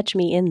you catch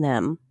me in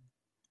them?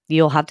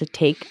 You'll have to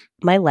take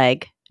my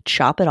leg,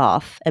 chop it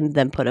off, and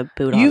then put a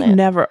boot on it. You've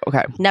never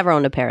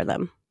owned a pair of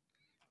them.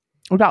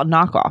 What about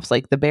knockoffs,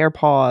 like the Bear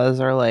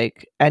Paws or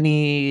like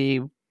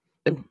any?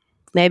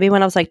 Maybe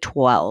when I was like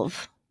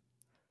 12.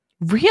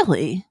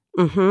 Really?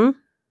 Mm-hmm.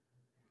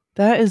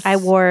 That is. I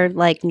wore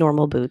like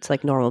normal boots,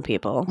 like normal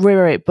people.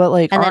 Right. But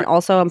like, and then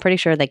also, I'm pretty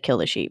sure they kill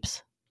the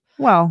sheeps.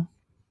 Well,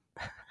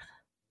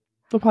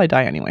 they'll probably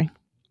die anyway.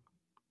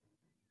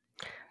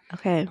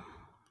 Okay.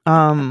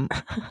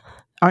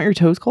 Aren't your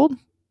toes cold?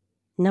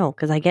 No,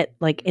 because I get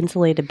like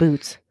insulated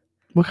boots.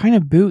 What kind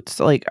of boots?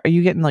 Like, are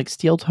you getting like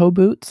steel toe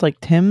boots, like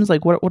Tim's?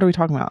 Like, what are we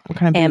talking about? What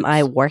kind of boots? Am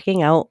I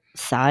working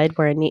outside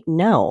where I need?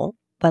 No,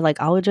 but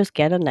like I'll just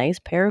get a nice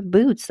pair of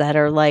boots that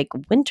are like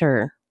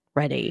winter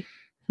ready.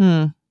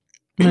 I'm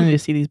gonna need to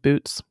see these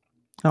boots.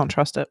 I don't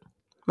trust it.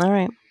 All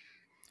right.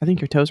 I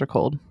think your toes are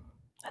cold.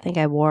 I think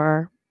I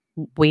wear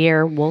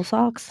wool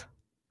socks.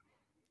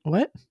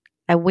 What?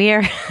 I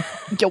wear.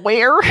 You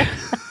wear?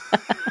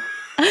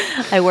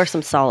 I wear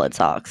some solid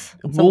socks.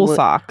 Wool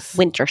socks.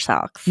 Winter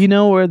socks. You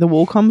know where the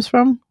wool comes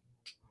from?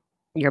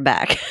 Your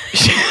back.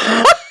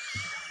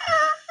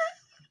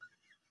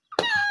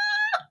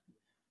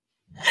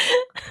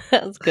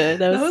 That was good.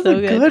 That was so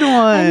a good one.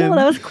 I know,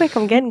 that was quick.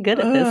 I'm getting good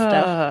at this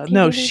stuff.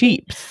 No,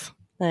 sheeps.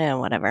 Yeah,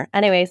 whatever.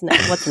 Anyways,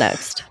 what's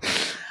next?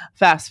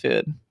 Fast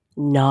food.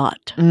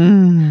 Not.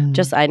 Mm.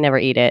 Just I never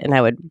eat it, and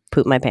I would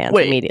poop my pants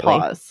immediately.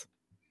 Pause.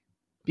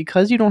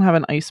 Because you don't have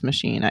an ice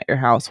machine at your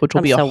house, which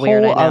will be a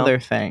whole other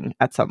thing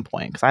at some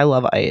point, because I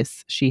love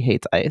ice. She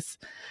hates ice.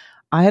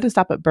 I had to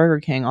stop at Burger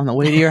King on the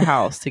way to your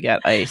house to get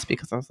ice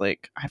because I was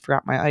like, I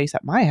forgot my ice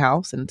at my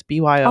house, and it's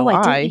BYOI. Oh,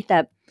 I did eat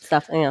that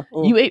stuff. Yeah.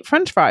 You ate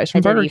French fries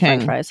from Burger King.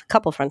 French fries. A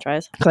couple French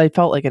fries. Because I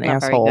felt like an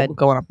asshole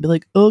going up and be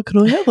like, oh,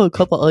 can I have a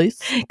cup of ice?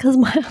 Because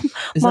my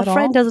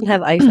friend doesn't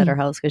have ice at her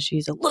house because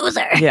she's a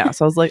loser. Yeah,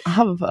 so I was like, I'll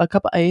have a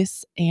cup of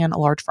ice and a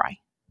large fry.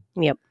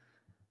 Yep.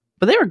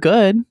 But they were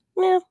good.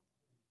 Yeah.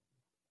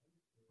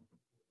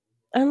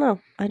 I don't know.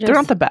 They're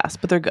not the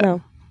best, but they're good.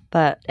 No.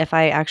 But if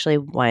I actually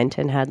went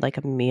and had like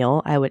a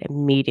meal, I would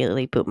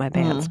immediately poop my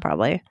pants,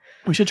 probably.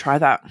 We should try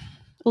that.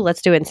 Ooh,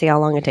 let's do it and see how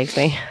long it takes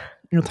me.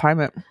 You'll time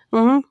it.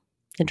 Mm-hmm.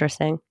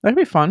 Interesting. That'd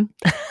be fun.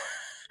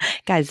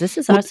 Guys, this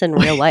is us in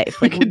real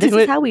life. Like, this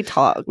is how we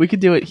talk. We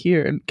could do it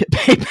here and get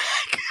paid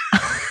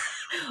back.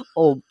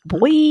 Oh,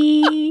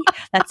 boy.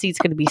 That seat's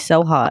going to be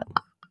so hot.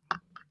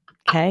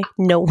 Okay,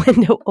 no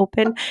window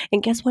open.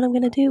 And guess what I'm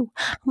going to do?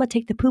 I'm going to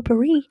take the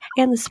poopery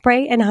and the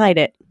spray and hide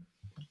it.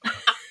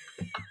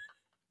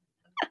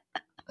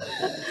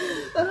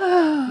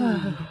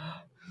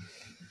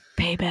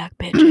 Payback,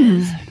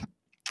 bitches.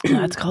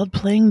 That's called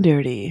playing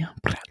dirty.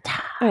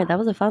 All right, that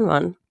was a fun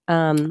one.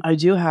 I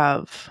do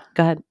have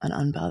go ahead an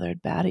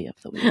unbothered baddie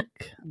of the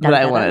week that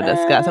I want to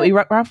discuss that we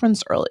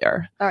referenced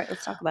earlier. All right,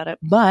 let's talk about it.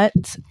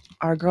 But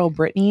our girl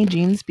Britney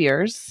Jean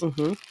Spears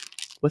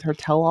with her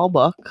tell-all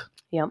book.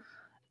 Yep.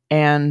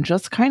 And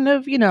just kind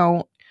of,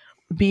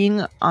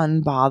 being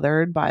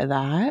unbothered by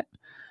that.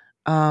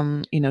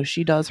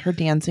 She does her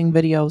dancing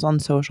videos on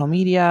social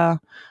media.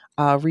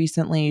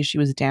 Recently, she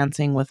was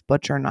dancing with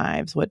butcher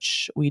knives,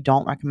 which we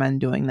don't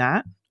recommend doing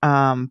that.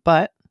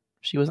 But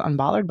she was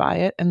unbothered by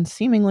it and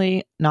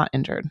seemingly not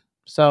injured.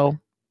 So,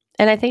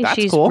 and I think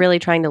she's really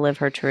trying to live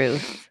her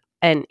truth.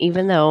 And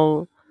even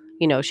though,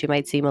 she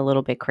might seem a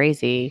little bit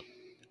crazy,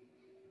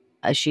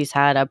 she's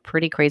had a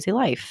pretty crazy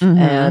life.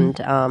 And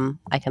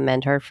I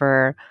commend her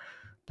for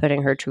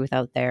putting her truth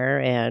out there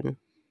and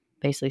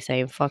basically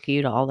saying fuck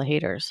you to all the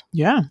haters.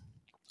 Yeah,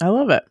 I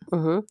love it.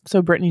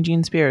 So Britney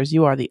Jean Spears,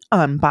 you are the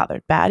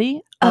unbothered baddie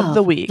of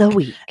the week.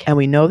 And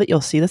we know that you'll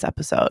see this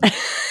episode.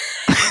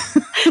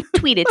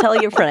 Tweet it,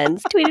 tell your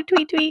friends.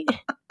 Tweet.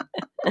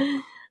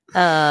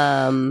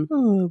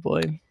 Oh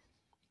boy.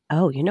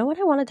 Oh, you know what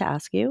I wanted to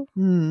ask you?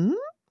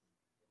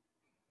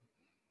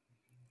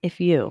 If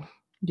you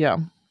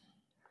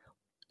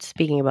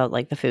speaking about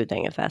like the food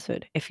thing at fast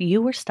food, if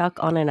you were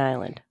stuck on an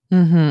island,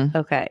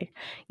 okay,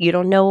 you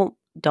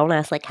don't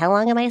ask like, how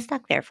long am I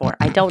stuck there for?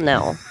 I don't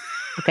know.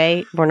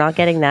 Okay, we're not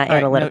getting that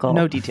analytical.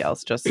 No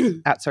details, just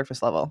at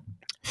surface level.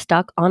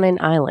 Stuck on an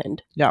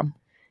island. Yeah.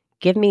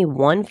 Give me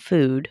one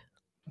food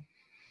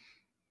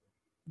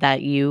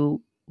that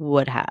you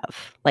would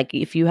have. Like,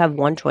 if you have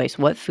one choice,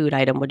 what food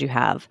item would you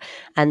have?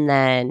 And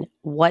then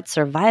what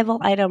survival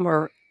item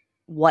or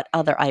what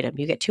other item?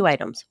 You get two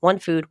items. One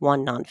food,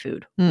 one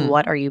non-food.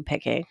 What are you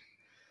picking?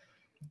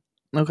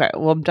 Okay,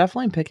 well, I'm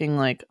definitely picking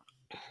like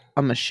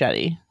a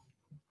machete.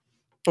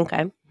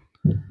 Okay.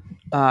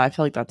 I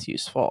feel like that's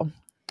useful.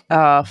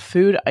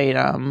 Food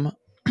item.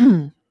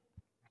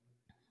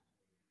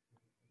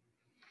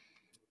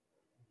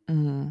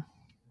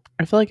 I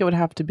I feel like it would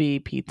have to be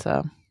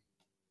pizza.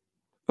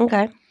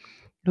 Okay.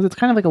 Because it's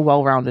kind of like a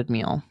well-rounded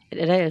meal.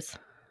 It is.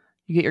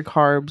 You get your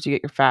carbs, you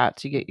get your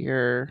fats, you get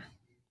your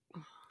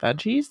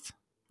veggies,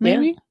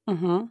 maybe? Yeah.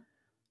 Mm-hmm.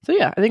 So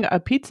yeah, I think a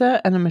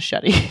pizza and a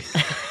machete.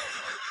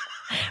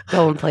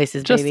 Going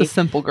places, Just baby. a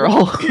simple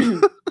girl.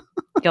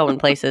 Going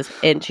places.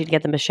 And she'd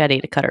get the machete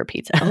to cut her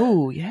pizza.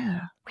 Oh,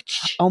 yeah.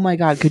 Oh my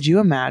God. Could you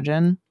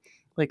imagine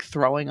like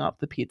throwing up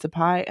the pizza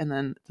pie and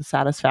then the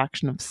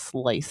satisfaction of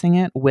slicing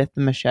it with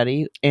the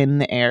machete in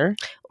the air?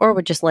 Or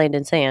would just land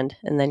in sand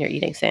and then you're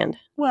eating sand.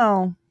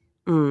 Well,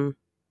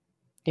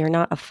 You're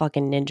not a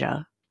fucking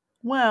ninja.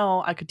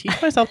 Well, I could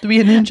teach myself to be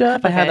a ninja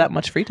if I had Okay. that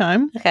much free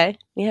time. Okay.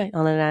 Yeah.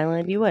 On an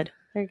island, you would.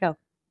 There you go.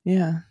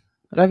 Yeah.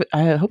 But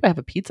I hope I have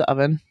a pizza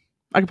oven.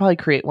 I could probably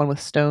create one with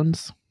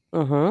stones.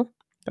 Mm-hmm.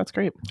 That's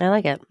great. I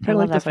like it. I like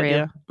love this that for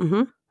idea. you.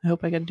 Mm-hmm. I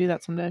hope I get to do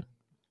that someday.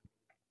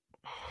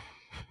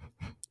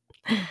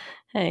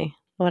 Hey,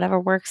 whatever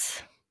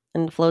works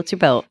and floats your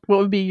boat. What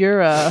would be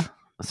your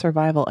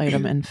survival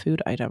item and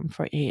food item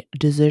for a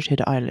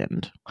deserted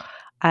island?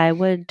 I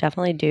would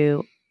definitely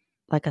do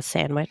like a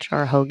sandwich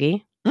or a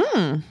hoagie.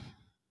 Mm.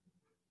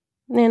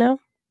 You know?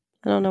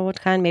 I don't know what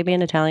kind. Maybe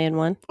an Italian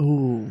one.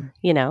 Ooh.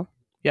 You know?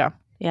 Yeah.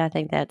 Yeah, I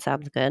think that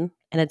sounds good.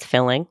 And it's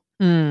filling.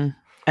 And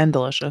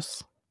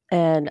delicious.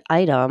 And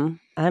item,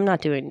 I'm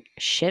not doing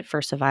shit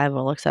for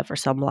survival except for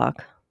sunblock.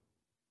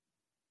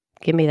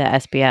 Give me the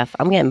SPF.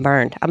 I'm getting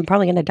burned. I'm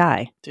probably going to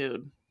die.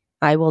 Dude.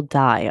 I will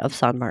die of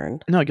sunburn.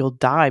 No, you'll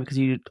die because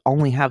you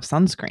only have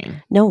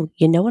sunscreen. No,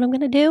 you know what I'm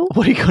going to do?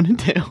 What are you going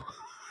to do?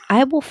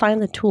 I will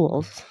find the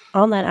tools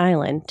on that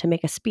island to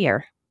make a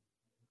spear.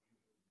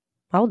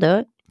 I'll do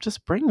it.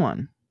 Just bring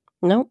one.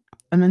 Nope.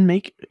 And then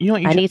make, you know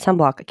what I need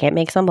sunblock. I can't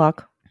make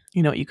sunblock.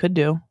 You know what you could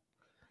do?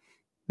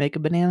 Make a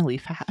banana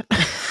leaf hat.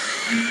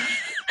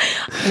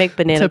 Make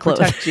banana to clothes.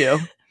 protect you.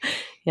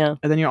 Yeah.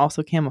 And then you're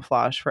also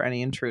camouflage for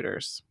any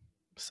intruders.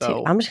 So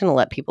Dude, I'm just going to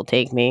let people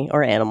take me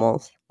or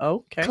animals.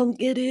 Okay. Come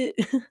get it.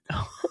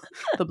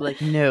 They'll be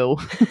like, no.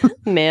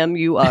 Ma'am,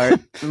 you are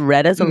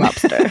red as a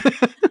lobster.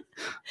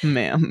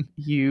 Ma'am,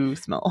 you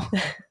smell.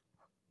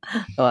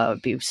 Oh, I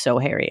would be so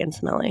hairy and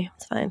smelly.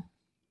 It's fine.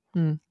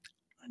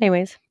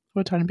 Anyways.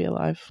 What time to be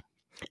alive?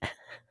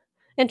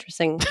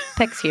 Interesting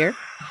picks here.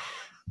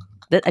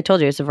 I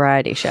told you it's a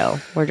variety show.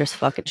 We're just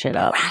fucking shit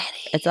up.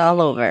 It's all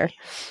over.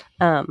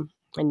 And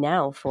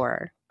now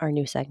for our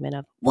new segment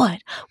of What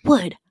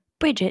Would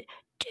Bridget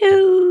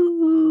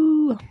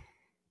Do?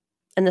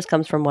 And this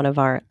comes from one of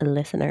our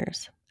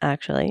listeners,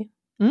 actually.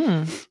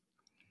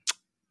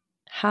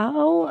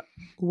 How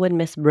would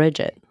Miss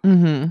Bridget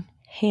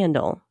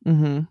handle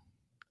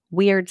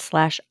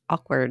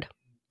weird/awkward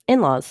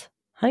in-laws?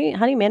 How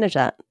do you manage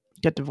that?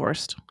 Get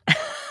divorced.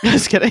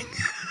 Just kidding.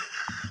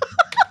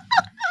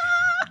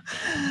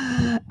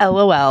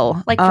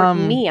 LOL. Like for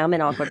me, I'm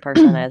an awkward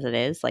person as it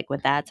is. Like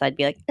with that, so I'd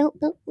be like,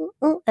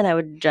 and I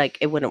would like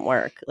it wouldn't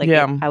work. Like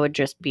I would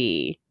just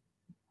be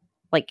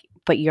like,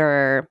 but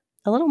you're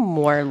a little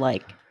more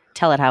like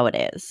tell it how it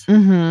is.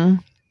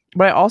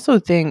 But I also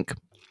think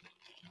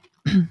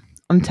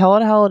tell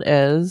it how it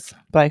is,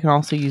 but I can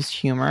also use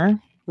humor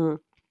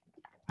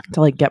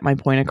to like get my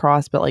point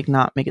across, but like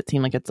not make it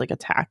seem like it's like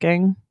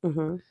attacking.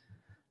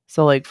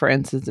 So like for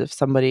instance, if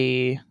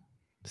somebody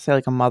say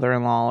like a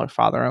mother-in-law or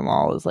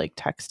father-in-law is like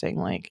texting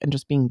like and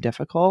just being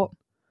difficult,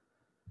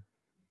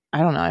 I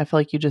don't know, I feel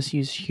like you just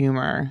use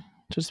humor,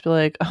 just be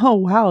like, oh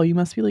wow, you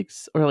must be like,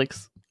 or like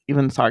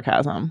even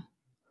sarcasm.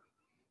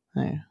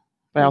 But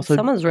I also,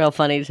 someone's real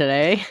funny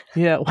today.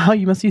 Yeah, wow,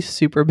 you must be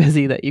super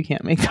busy that you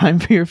can't make time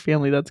for your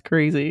family. That's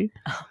crazy.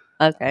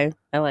 Okay,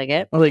 I like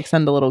it. Or like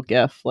send a little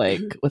gif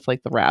like with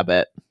like the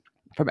rabbit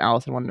from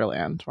Alice in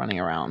Wonderland running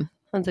around.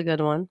 That's a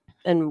good one.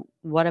 And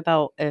what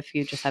about if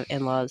you just have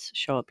in-laws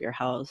show up your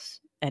house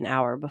an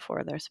hour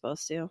before they're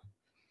supposed to?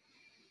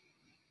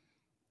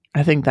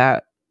 I think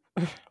that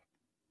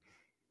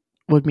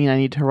would mean I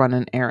need to run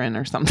an errand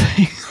or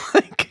something.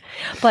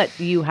 But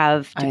you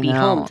have to be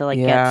home to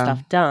get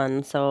stuff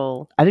done.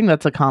 So I think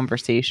that's a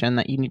conversation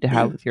that you need to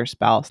have with your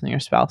spouse, and your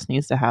spouse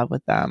needs to have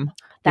with them.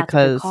 That's a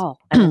good call.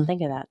 I didn't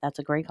think of that. That's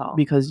a great call.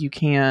 Because you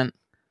can't,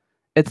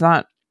 it's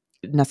not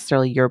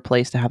necessarily your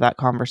place to have that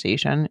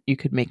conversation. You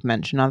could make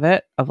mention of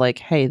it, of like,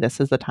 hey, this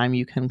is the time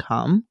you can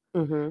come.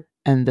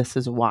 And this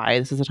is why.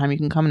 This is the time you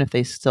can come. And if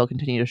they still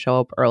continue to show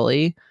up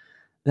early,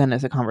 then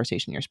it's a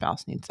conversation your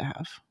spouse needs to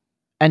have.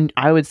 And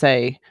I would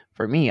say,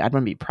 for me, I'd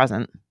want to be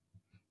present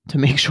to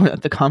make sure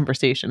that the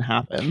conversation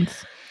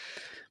happens.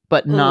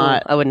 But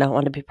not... I would not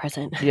want to be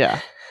present.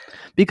 Yeah.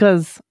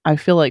 Because I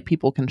feel like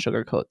people can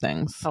sugarcoat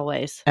things.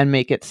 Always. And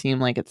make it seem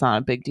like it's not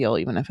a big deal,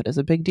 even if it is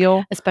a big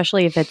deal.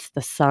 Especially if it's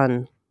the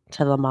son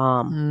to the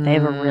mom. They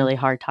have a really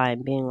hard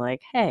time being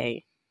like,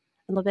 hey.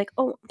 And they'll be like,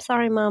 oh, I'm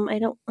sorry, Mom. I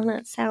don't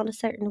want to sound a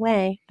certain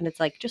way. And it's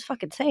like, just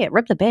fucking say it.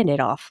 Rip the Band-Aid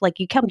off.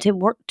 Like, you come to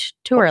work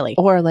too early.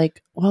 Or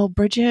like, well,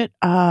 Bridget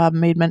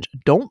made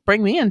mention. Don't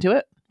bring me into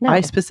it. No.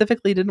 I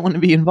specifically didn't want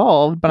to be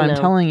involved, but I'm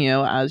telling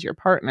you as your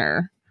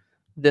partner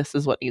this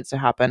is what needs to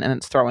happen, and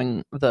it's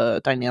throwing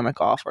the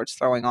dynamic off, or it's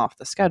throwing off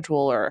the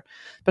schedule, or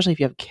especially if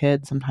you have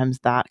kids, sometimes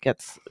that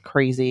gets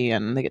crazy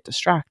and they get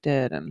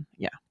distracted, and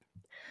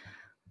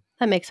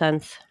That makes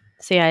sense.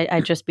 See, I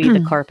just beat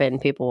the carpet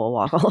and people will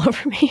walk all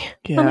over me.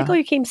 Yeah. I'm like, oh,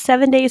 you came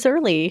 7 days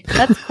early.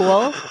 That's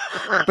cool.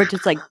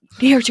 Bridget's like,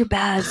 here's your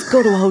bags.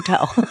 Go to a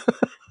hotel.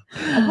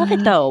 I love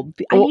it though.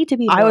 I need to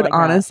be more I would like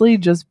honestly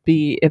just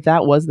be, if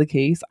that was the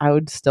case, I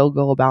would still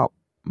go about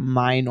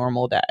my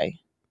normal day.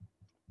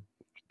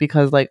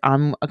 Because like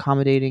I'm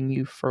accommodating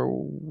you for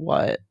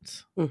what?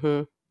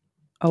 Mm-hmm.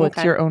 Oh,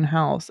 it's your own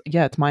house.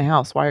 Yeah, it's my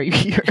house. Why are you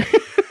here?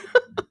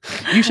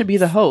 You should be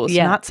the host,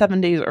 not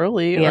 7 days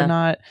early or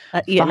not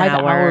 5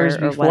 hours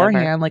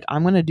beforehand. Like,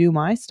 I'm going to do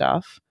my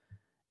stuff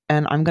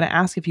and I'm going to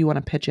ask if you want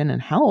to pitch in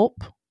and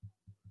help.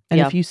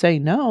 And if you say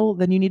no,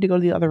 then you need to go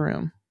to the other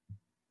room.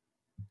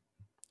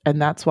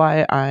 And that's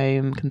why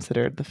I'm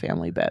considered the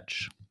family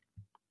bitch.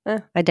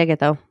 I dig it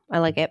though. I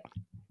like it.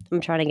 I'm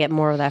trying to get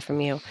more of that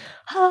from you.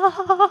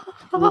 So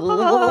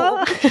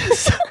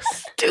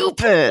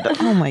stupid.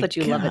 Oh my god. But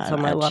you love it so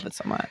much. I love it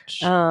so much.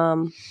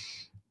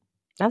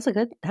 That was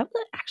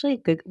actually a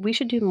good, we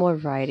should do more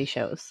variety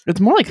shows. It's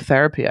more like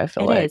therapy, I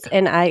feel like. It is.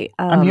 And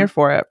I'm here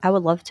for it. I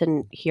would love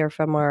to hear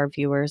from our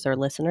viewers or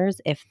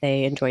listeners if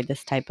they enjoyed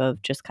this type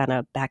of just kind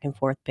of back and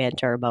forth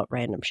banter about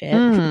random shit.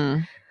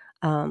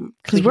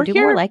 Because we're do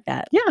here. More like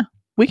that. Yeah.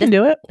 We can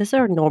do it. These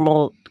are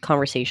normal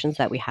conversations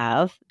that we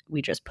have.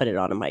 We just put it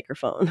on a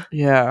microphone.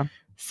 Yeah.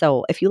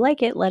 So if you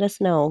like it, let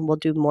us know. We'll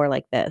do more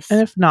like this.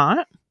 And if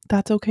not,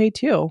 that's okay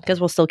too.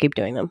 Because we'll still keep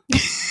doing them.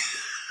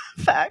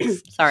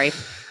 Facts. Sorry.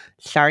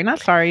 Sorry, not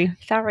sorry.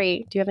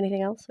 Sorry. Do you have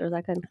anything else? Or is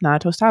that good?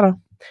 Not a tostada.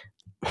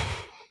 God,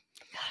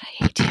 I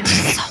hate you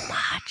so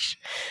much.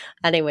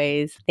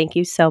 Anyways, thank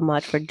you so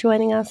much for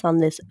joining us on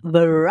this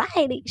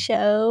variety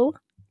show.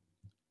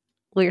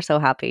 We're so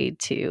happy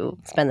to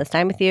spend this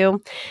time with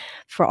you.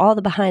 For all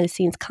the behind the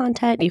scenes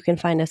content, you can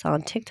find us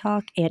on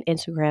TikTok and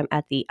Instagram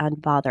at The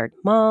Unbothered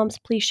Moms.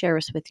 Please share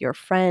us with your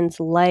friends,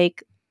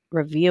 like,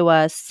 review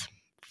us,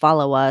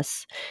 follow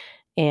us,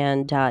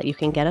 and you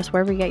can get us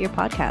wherever you get your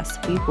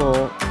podcasts. We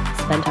will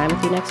spend time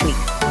with you next week.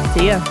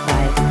 See ya.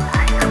 Bye.